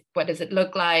 what does it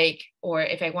look like, or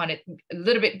if I want it a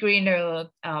little bit greener,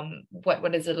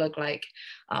 what does it look like?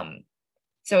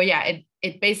 So yeah,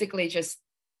 it basically just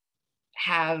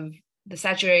have the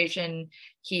saturation,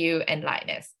 hue, and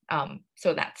lightness.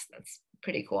 So that's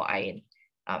pretty cool. And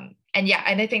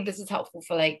I think this is helpful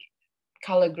for like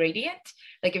color gradient.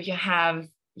 Like if you have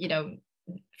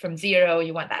from 0,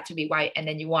 you want that to be white, and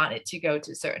then you want it to go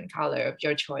to a certain color of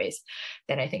your choice,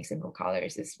 then I think Simple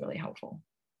Colors is really helpful.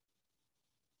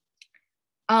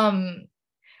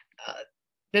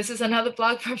 This is another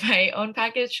blog for my own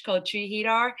package called Tree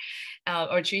Heater,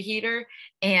 or Tree Heater.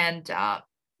 And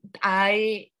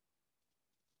I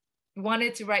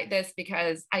wanted to write this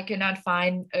because I could not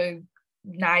find a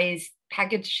nice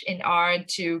package in R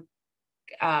to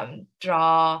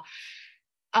draw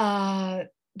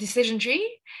decision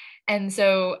tree. And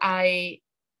so I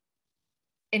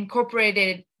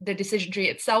incorporated the decision tree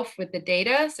itself with the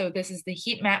data. So this is the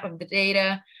heat map of the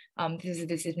data. This is the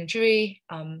decision tree.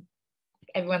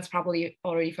 Everyone's probably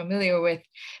already familiar with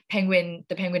the Penguin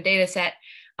data set.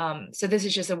 So this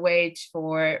is just a way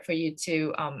for you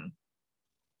to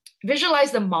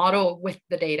visualize the model with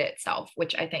the data itself,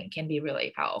 which I think can be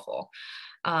really powerful.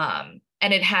 And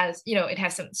it has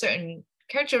some certain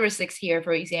characteristics here.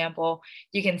 For example,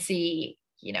 you can see,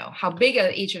 how big are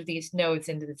each of these nodes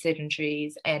in the decision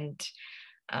trees, and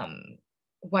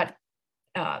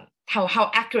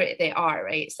how accurate they are,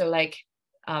 right? So like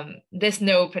this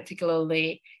node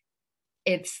particularly,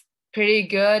 it's pretty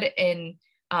good in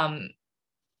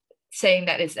saying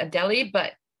that it's a deli,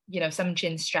 but some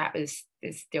chin strap is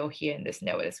still here in this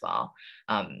node as well.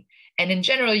 And in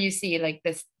general, you see like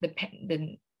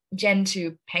the Gen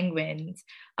 2 penguins,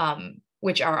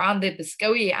 which are on the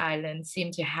Biscoe Island,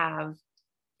 seem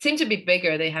to be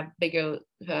bigger. They have bigger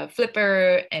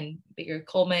flipper and bigger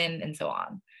Coleman and so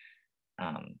on.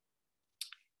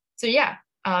 So yeah,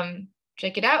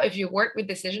 check it out if you work with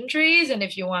decision trees, and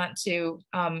if you want to,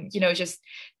 just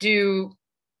do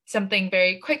something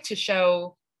very quick to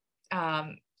show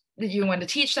that you want to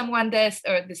teach someone this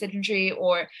or decision tree,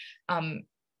 or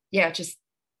just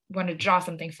want to draw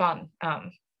something fun,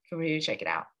 for you to check it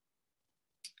out.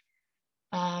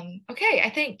 Okay, I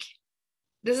think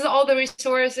this is all the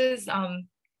resources. I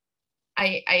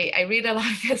read a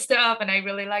lot of this stuff and I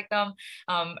really like them.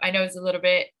 I know it's a little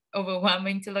bit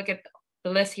overwhelming to look at the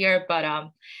list here, but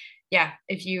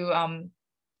if you're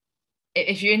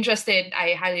interested,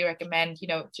 I highly recommend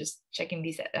just checking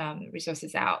these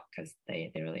resources out, because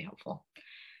they're really helpful.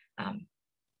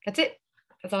 That's it.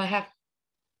 That's all I have.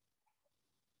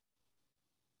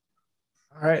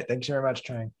 All right, thanks very much,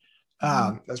 Trang.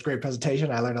 That's a great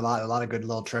presentation. I learned a lot of good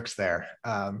little tricks there.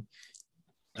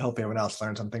 Hope everyone else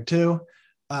learned something too.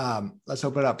 Let's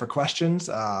open it up for questions.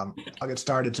 I'll get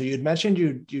started. So you'd mentioned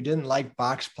you didn't like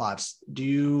box plots. Do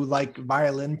you like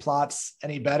violin plots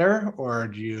any better, or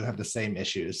do you have the same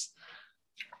issues?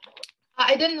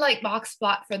 I didn't like box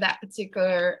plot for that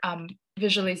particular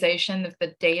visualization of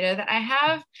the data that I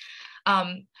have.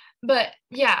 But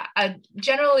yeah,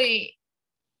 generally,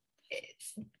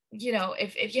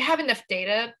 if you have enough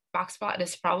data, box plot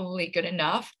is probably good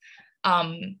enough.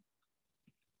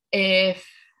 if,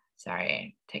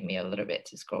 sorry, take me a little bit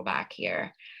to scroll back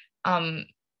here.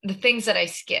 The things that I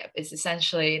skip is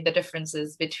essentially the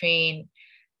differences between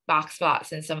box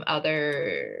plots and some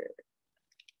other,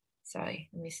 sorry,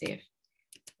 let me see if,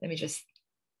 let me just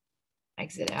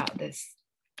exit out this.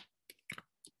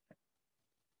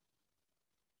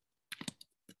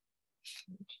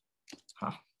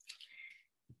 Huh.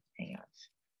 Hang on.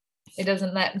 It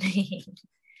doesn't let me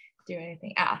do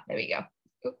anything. Ah, there we go.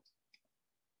 Oop.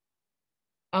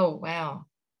 Oh, wow.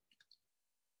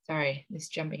 Sorry, it's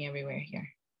jumping everywhere here.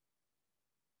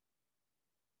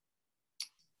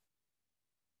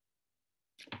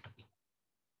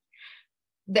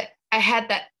 I had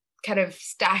that kind of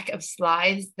stack of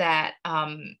slides that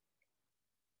talk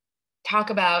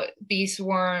about bee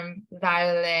swarm,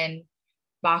 violin,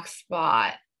 box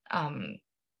plot,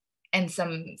 and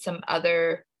some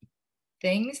other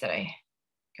things that I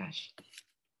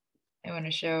want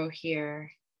to show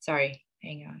here. Sorry,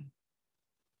 hang on.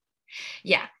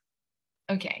 Yeah,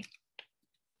 okay.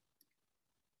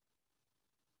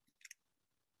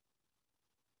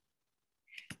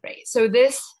 Right, so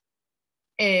this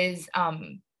is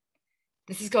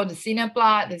called the CNET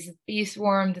plot. This is bee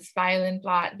swarm, this violin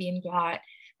plot, bean plot,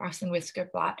 box and whisker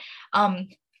plot. I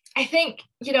think,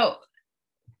 you know,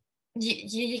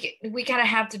 we kind of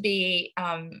have to be,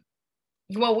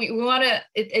 well, we want to,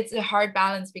 it's a hard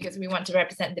balance because we want to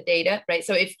represent the data, right?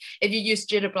 So if you use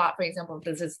jitter plot, for example,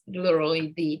 this is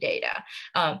literally the data.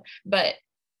 But,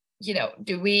 you know,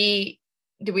 do we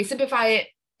simplify it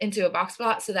into a box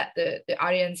plot so that the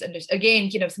audience again,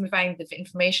 you know, simplifying the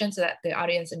information so that the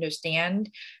audience understand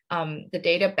the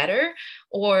data better?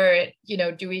 Or, you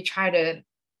know, do we try to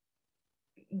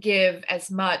give as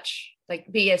much, like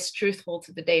be as truthful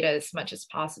to the data as much as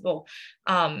possible,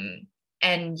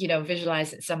 and, you know,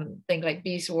 visualize something like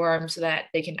bee swarm so that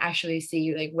they can actually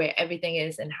see like where everything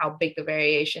is and how big the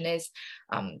variation is.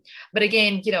 But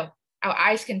again, you know, our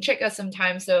eyes can trick us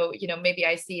sometimes. So, you know, maybe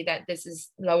I see that this is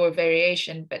lower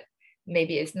variation, but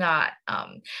maybe it's not.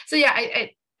 So yeah,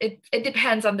 it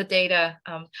depends on the data.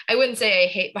 I wouldn't say I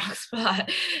hate box plot.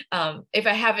 If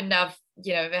I have enough,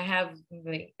 you know, if I have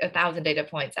like 1,000 data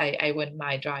points, I wouldn't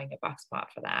mind drawing a box plot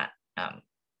for that.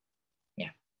 Yeah.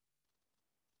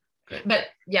 Great. But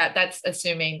yeah, that's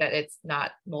assuming that it's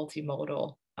not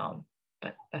multimodal.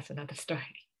 But that's another story.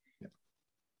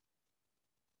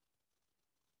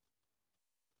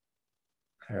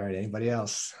 All right, anybody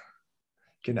else?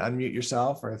 You can unmute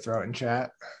yourself or throw it in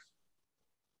chat.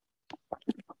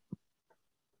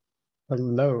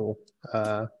 Hello.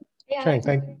 Yeah,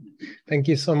 Trang, thank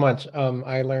you so much.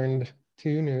 I learned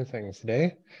 2 new things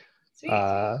today. sweet.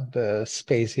 The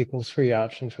space equals free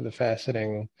option for the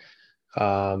faceting,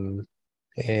 and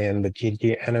the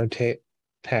GG annotate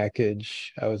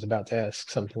package. I was about to ask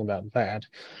something about that.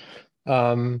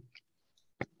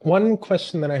 One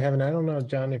question that I have, and I don't know,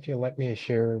 John, if you'll let me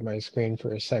share my screen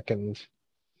for a second.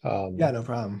 Yeah, no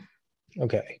problem.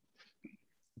 Okay.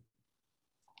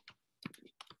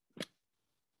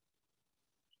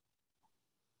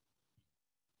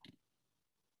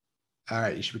 All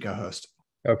right, you should be co-host.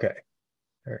 Okay.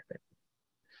 All right.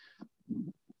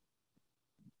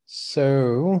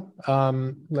 So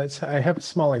I have a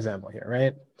small example here,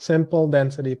 right? Simple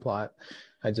density plot.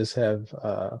 I just have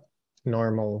a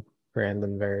normal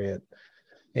random variate,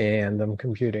 and I'm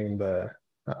computing the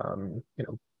you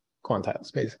know,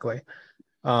 quantiles basically.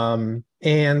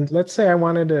 And let's say I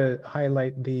wanted to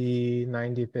highlight the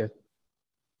 95th,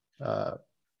 the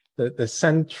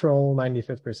central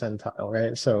 95th percentile,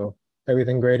 right? So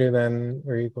everything greater than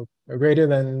or equal or greater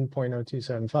than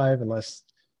 0.0275 and less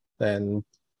than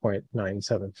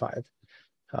 0.975.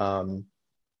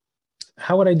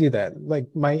 How would I do that? Like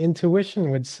my intuition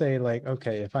would say like,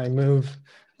 okay, if I move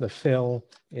the fill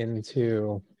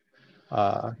into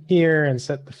here and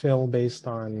set the fill based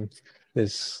on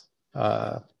this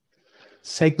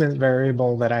segment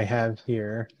variable that I have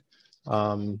here,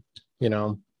 you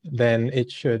know, then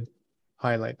it should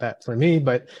highlight that for me.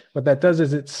 But what that does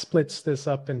is it splits this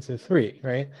up into 3,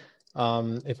 right?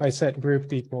 If I set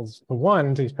group equals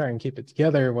 1 to try and keep it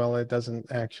together, well, it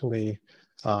doesn't actually,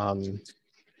 you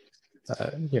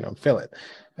know, fill it.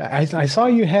 I saw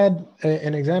you had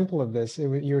an example of this.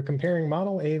 You were comparing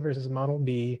model A versus model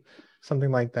B,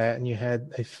 something like that, and you had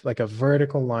like a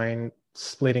vertical line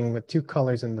splitting with 2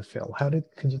 colors in the fill.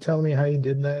 Could you tell me how you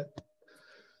did that?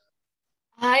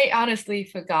 I honestly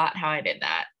forgot how I did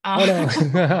that. Oh,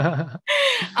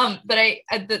 no.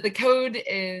 But the code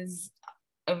is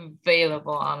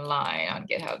available online on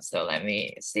GitHub. So let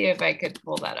me see if I could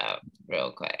pull that up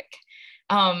real quick.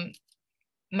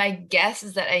 My guess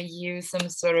is that I use some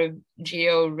sort of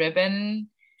geo ribbon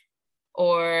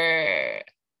or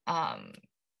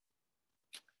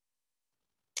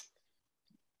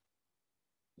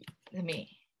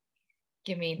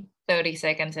give me 30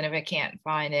 seconds, and if I can't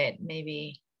find it,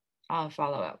 maybe I'll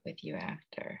follow up with you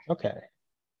after. Okay.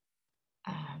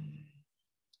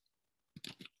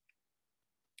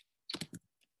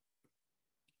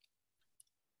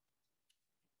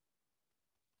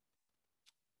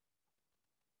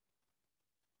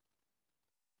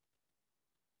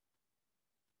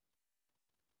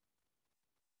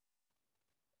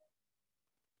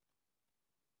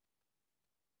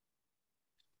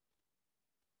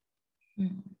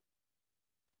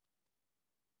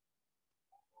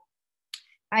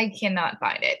 I cannot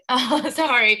find it.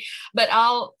 Sorry, but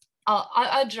I'll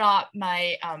drop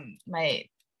my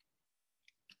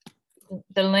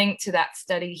the link to that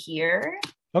study here.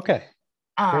 Okay.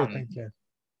 Great, thank you.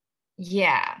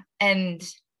 Yeah, and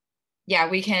yeah,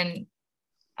 we can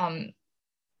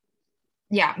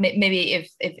yeah, maybe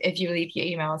if you leave your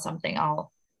email or something,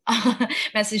 I'll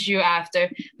message you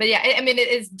after. But yeah, I mean,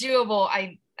 it's doable.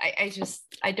 I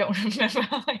don't remember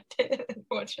how I did it,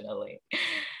 unfortunately.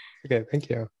 Okay, thank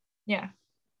you. Yeah.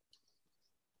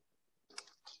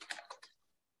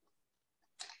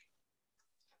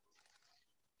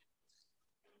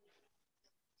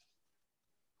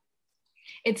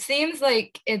 It seems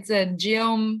like it's a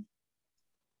geom,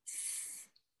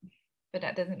 but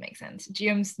that doesn't make sense.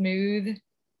 Geom smooth.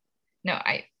 No,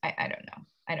 I don't know.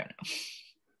 I don't know.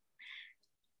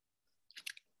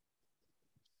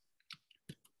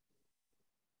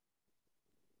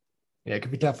 Yeah, it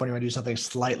could be tough when you want to do something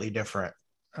slightly different.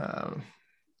 So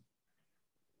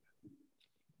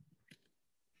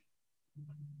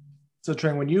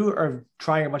Trang, when you are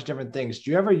trying a bunch of different things,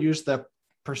 do you ever use the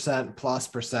percent plus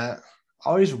percent? I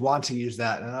always want to use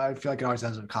that, and I feel like it always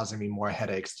ends up causing me more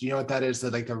headaches. Do you know what that is?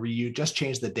 That like you just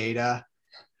change the data.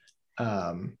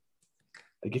 Like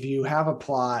if you have a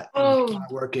plot and it's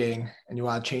not working and you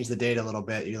want to change the data a little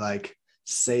bit, you like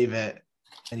save it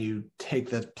and you take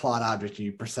the plot object and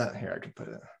you percent here. I can put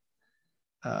it.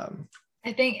 I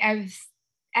think I've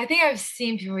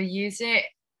seen people use it.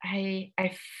 I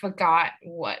forgot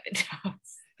what it does.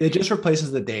 It just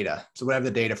replaces the data. So whatever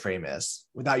the data frame is,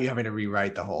 without you having to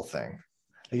rewrite the whole thing.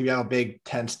 Like if you have a big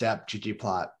 10-step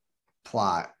ggplot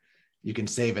plot, you can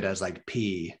save it as like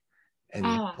P and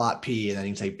you plot P, and then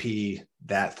you can say P,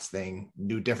 that thing,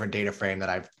 new different data frame that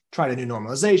I've tried a new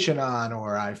normalization on,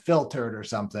 or I filtered or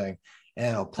something, and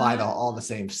it'll apply to all the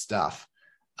same stuff.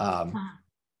 It's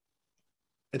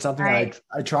something I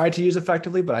try to use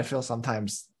effectively, but I feel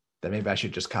sometimes that maybe I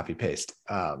should just copy paste.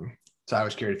 So I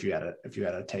was curious if you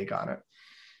had a take on it.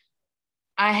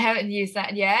 I haven't used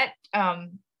that yet.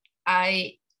 And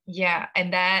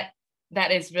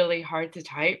that is really hard to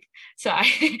type. So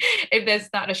if there's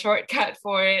not a shortcut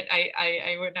for it,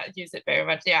 I would not use it very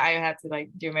much. Yeah, I have to like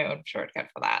do my own shortcut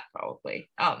for that probably.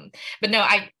 But no,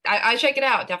 I check it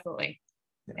out definitely.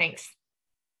 Yeah. Thanks.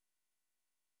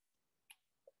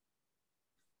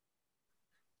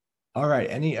 All right.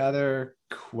 Any other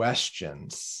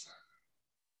questions?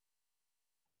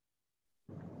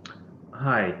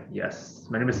 Hi, yes.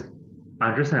 My name is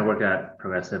Andres and I work at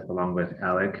Progressive along with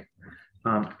Alec.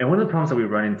 And one of the problems that we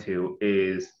run into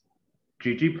is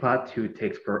ggplot2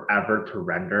 takes forever to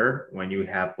render when you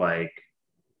have like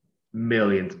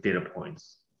millions of data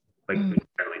points, like we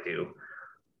generally do.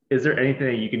 Is there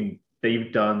anything that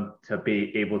you've done to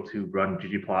be able to run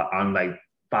ggplot on like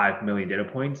 5 million data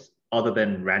points other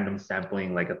than random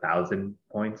sampling like 1,000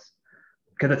 points?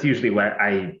 Because that's usually what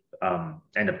I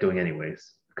end up doing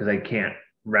anyways, because I can't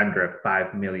render a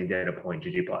 5 million data point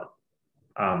ggplot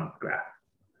graph.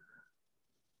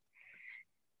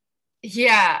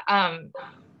 Yeah,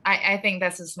 I think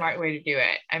that's a smart way to do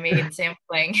it. I mean,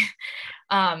 sampling,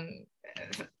 and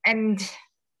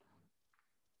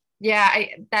yeah,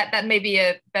 that may be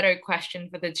a better question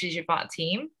for the ggplot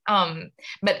team.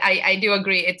 But I do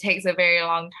agree it takes a very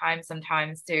long time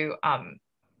sometimes to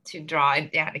draw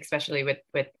it down, especially with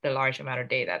the large amount of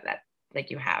data that like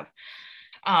you have.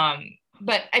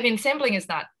 But I mean, sampling is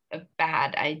not a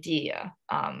bad idea.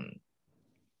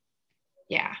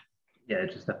 Yeah. Yeah,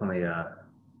 it's just definitely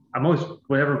I'm always,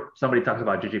 whenever somebody talks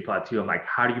about ggplot2, I'm like,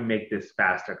 how do you make this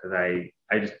faster? Because I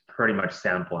just pretty much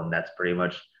sample, and that's pretty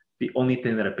much the only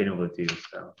thing that I've been able to do.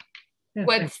 So yeah,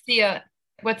 what's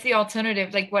the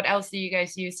alternative? Like, what else do you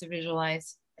guys use to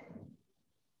visualize?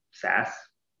 SAS.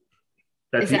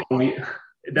 That's the only.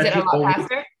 That's is it a lot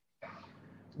faster?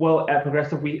 Well, at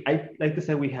Progressive, I like to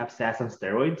say we have SAS on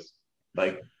steroids.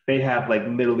 Like they have like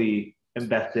literally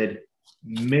invested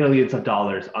millions of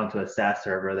dollars onto a SAS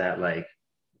server that like,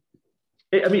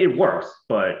 it works,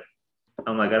 but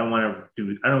I'm like, I don't want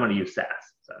to use SAS.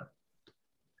 So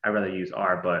I'd rather use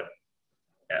R, but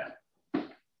yeah.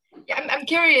 Yeah, I'm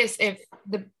curious if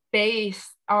the base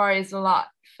R is a lot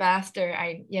faster.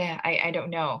 I don't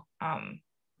know.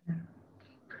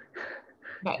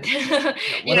 But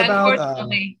What about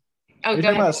unfortunately. are you Go talking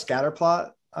ahead. about a scatter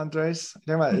plot, Andres?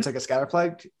 You're talking about it's like a scatter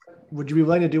plot? Would you be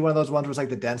willing to do one of those ones where it's like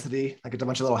the density, like it's a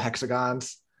bunch of little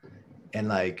hexagons, and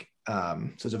like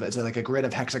so it's like a grid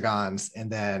of hexagons,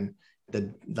 and then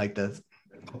the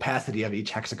opacity of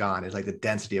each hexagon is like the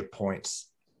density of points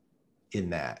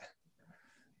in that.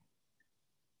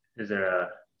 Is there a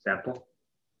sample?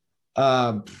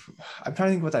 I'm trying to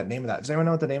think what that name of that. Does anyone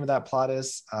know what the name of that plot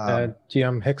is?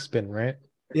 Geom Hexpin, right?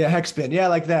 Yeah, hexpin. Yeah,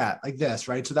 like that, like this,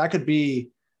 right? So that could be,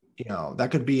 that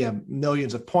could be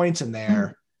millions of points in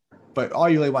there, but all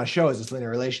you really want to show is this linear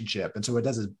relationship. And so what it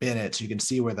does is bin it so you can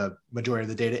see where the majority of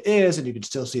the data is, and you can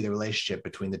still see the relationship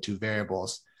between the two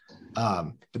variables.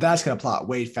 But that's going to plot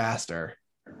way faster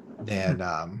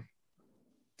than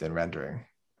rendering.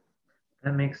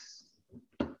 That makes,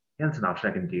 yeah, that's an option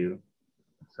I can do.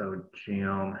 So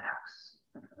geom hex.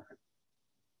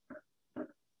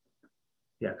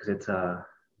 Yeah, because it's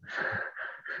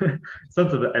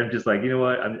sometimes I'm just like, you know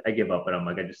what, I give up, and I'm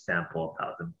like, I just sample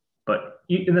 1,000. But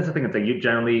and that's the thing, it's like you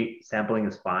generally sampling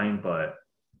is fine, but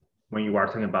when you are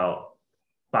talking about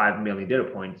 5 million data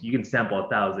points, you can sample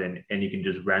 1,000 and you can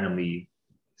just randomly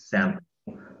sample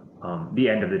the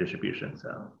end of the distribution.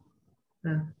 So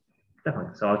yeah,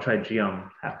 definitely. So I'll try geom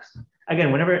hex.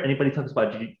 Again, whenever anybody talks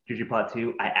about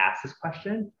ggplot2, I ask this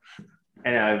question,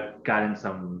 and I've gotten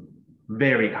some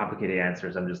very complicated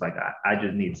answers. I'm just like, I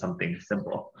just need something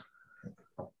simple.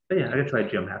 But yeah, I could try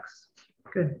geom hex.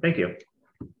 Good, thank you.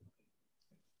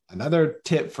 Another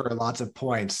tip for lots of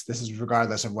points, this is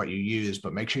regardless of what you use,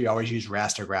 but make sure you always use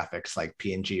raster graphics like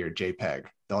PNG or JPEG.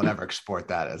 Don't ever export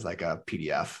that as like a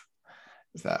PDF.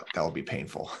 That will be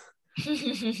painful.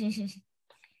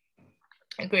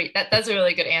 Agreed. That's a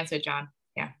really good answer, John.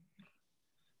 Yeah.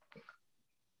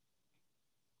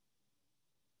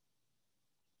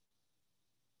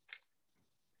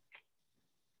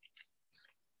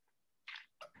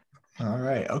 All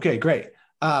right. Okay, great.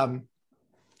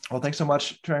 Well, thanks so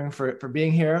much, Trang, for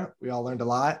being here. We all learned a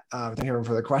lot. Thank you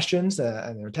for the questions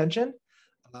and their attention.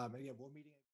 Again, we'll meet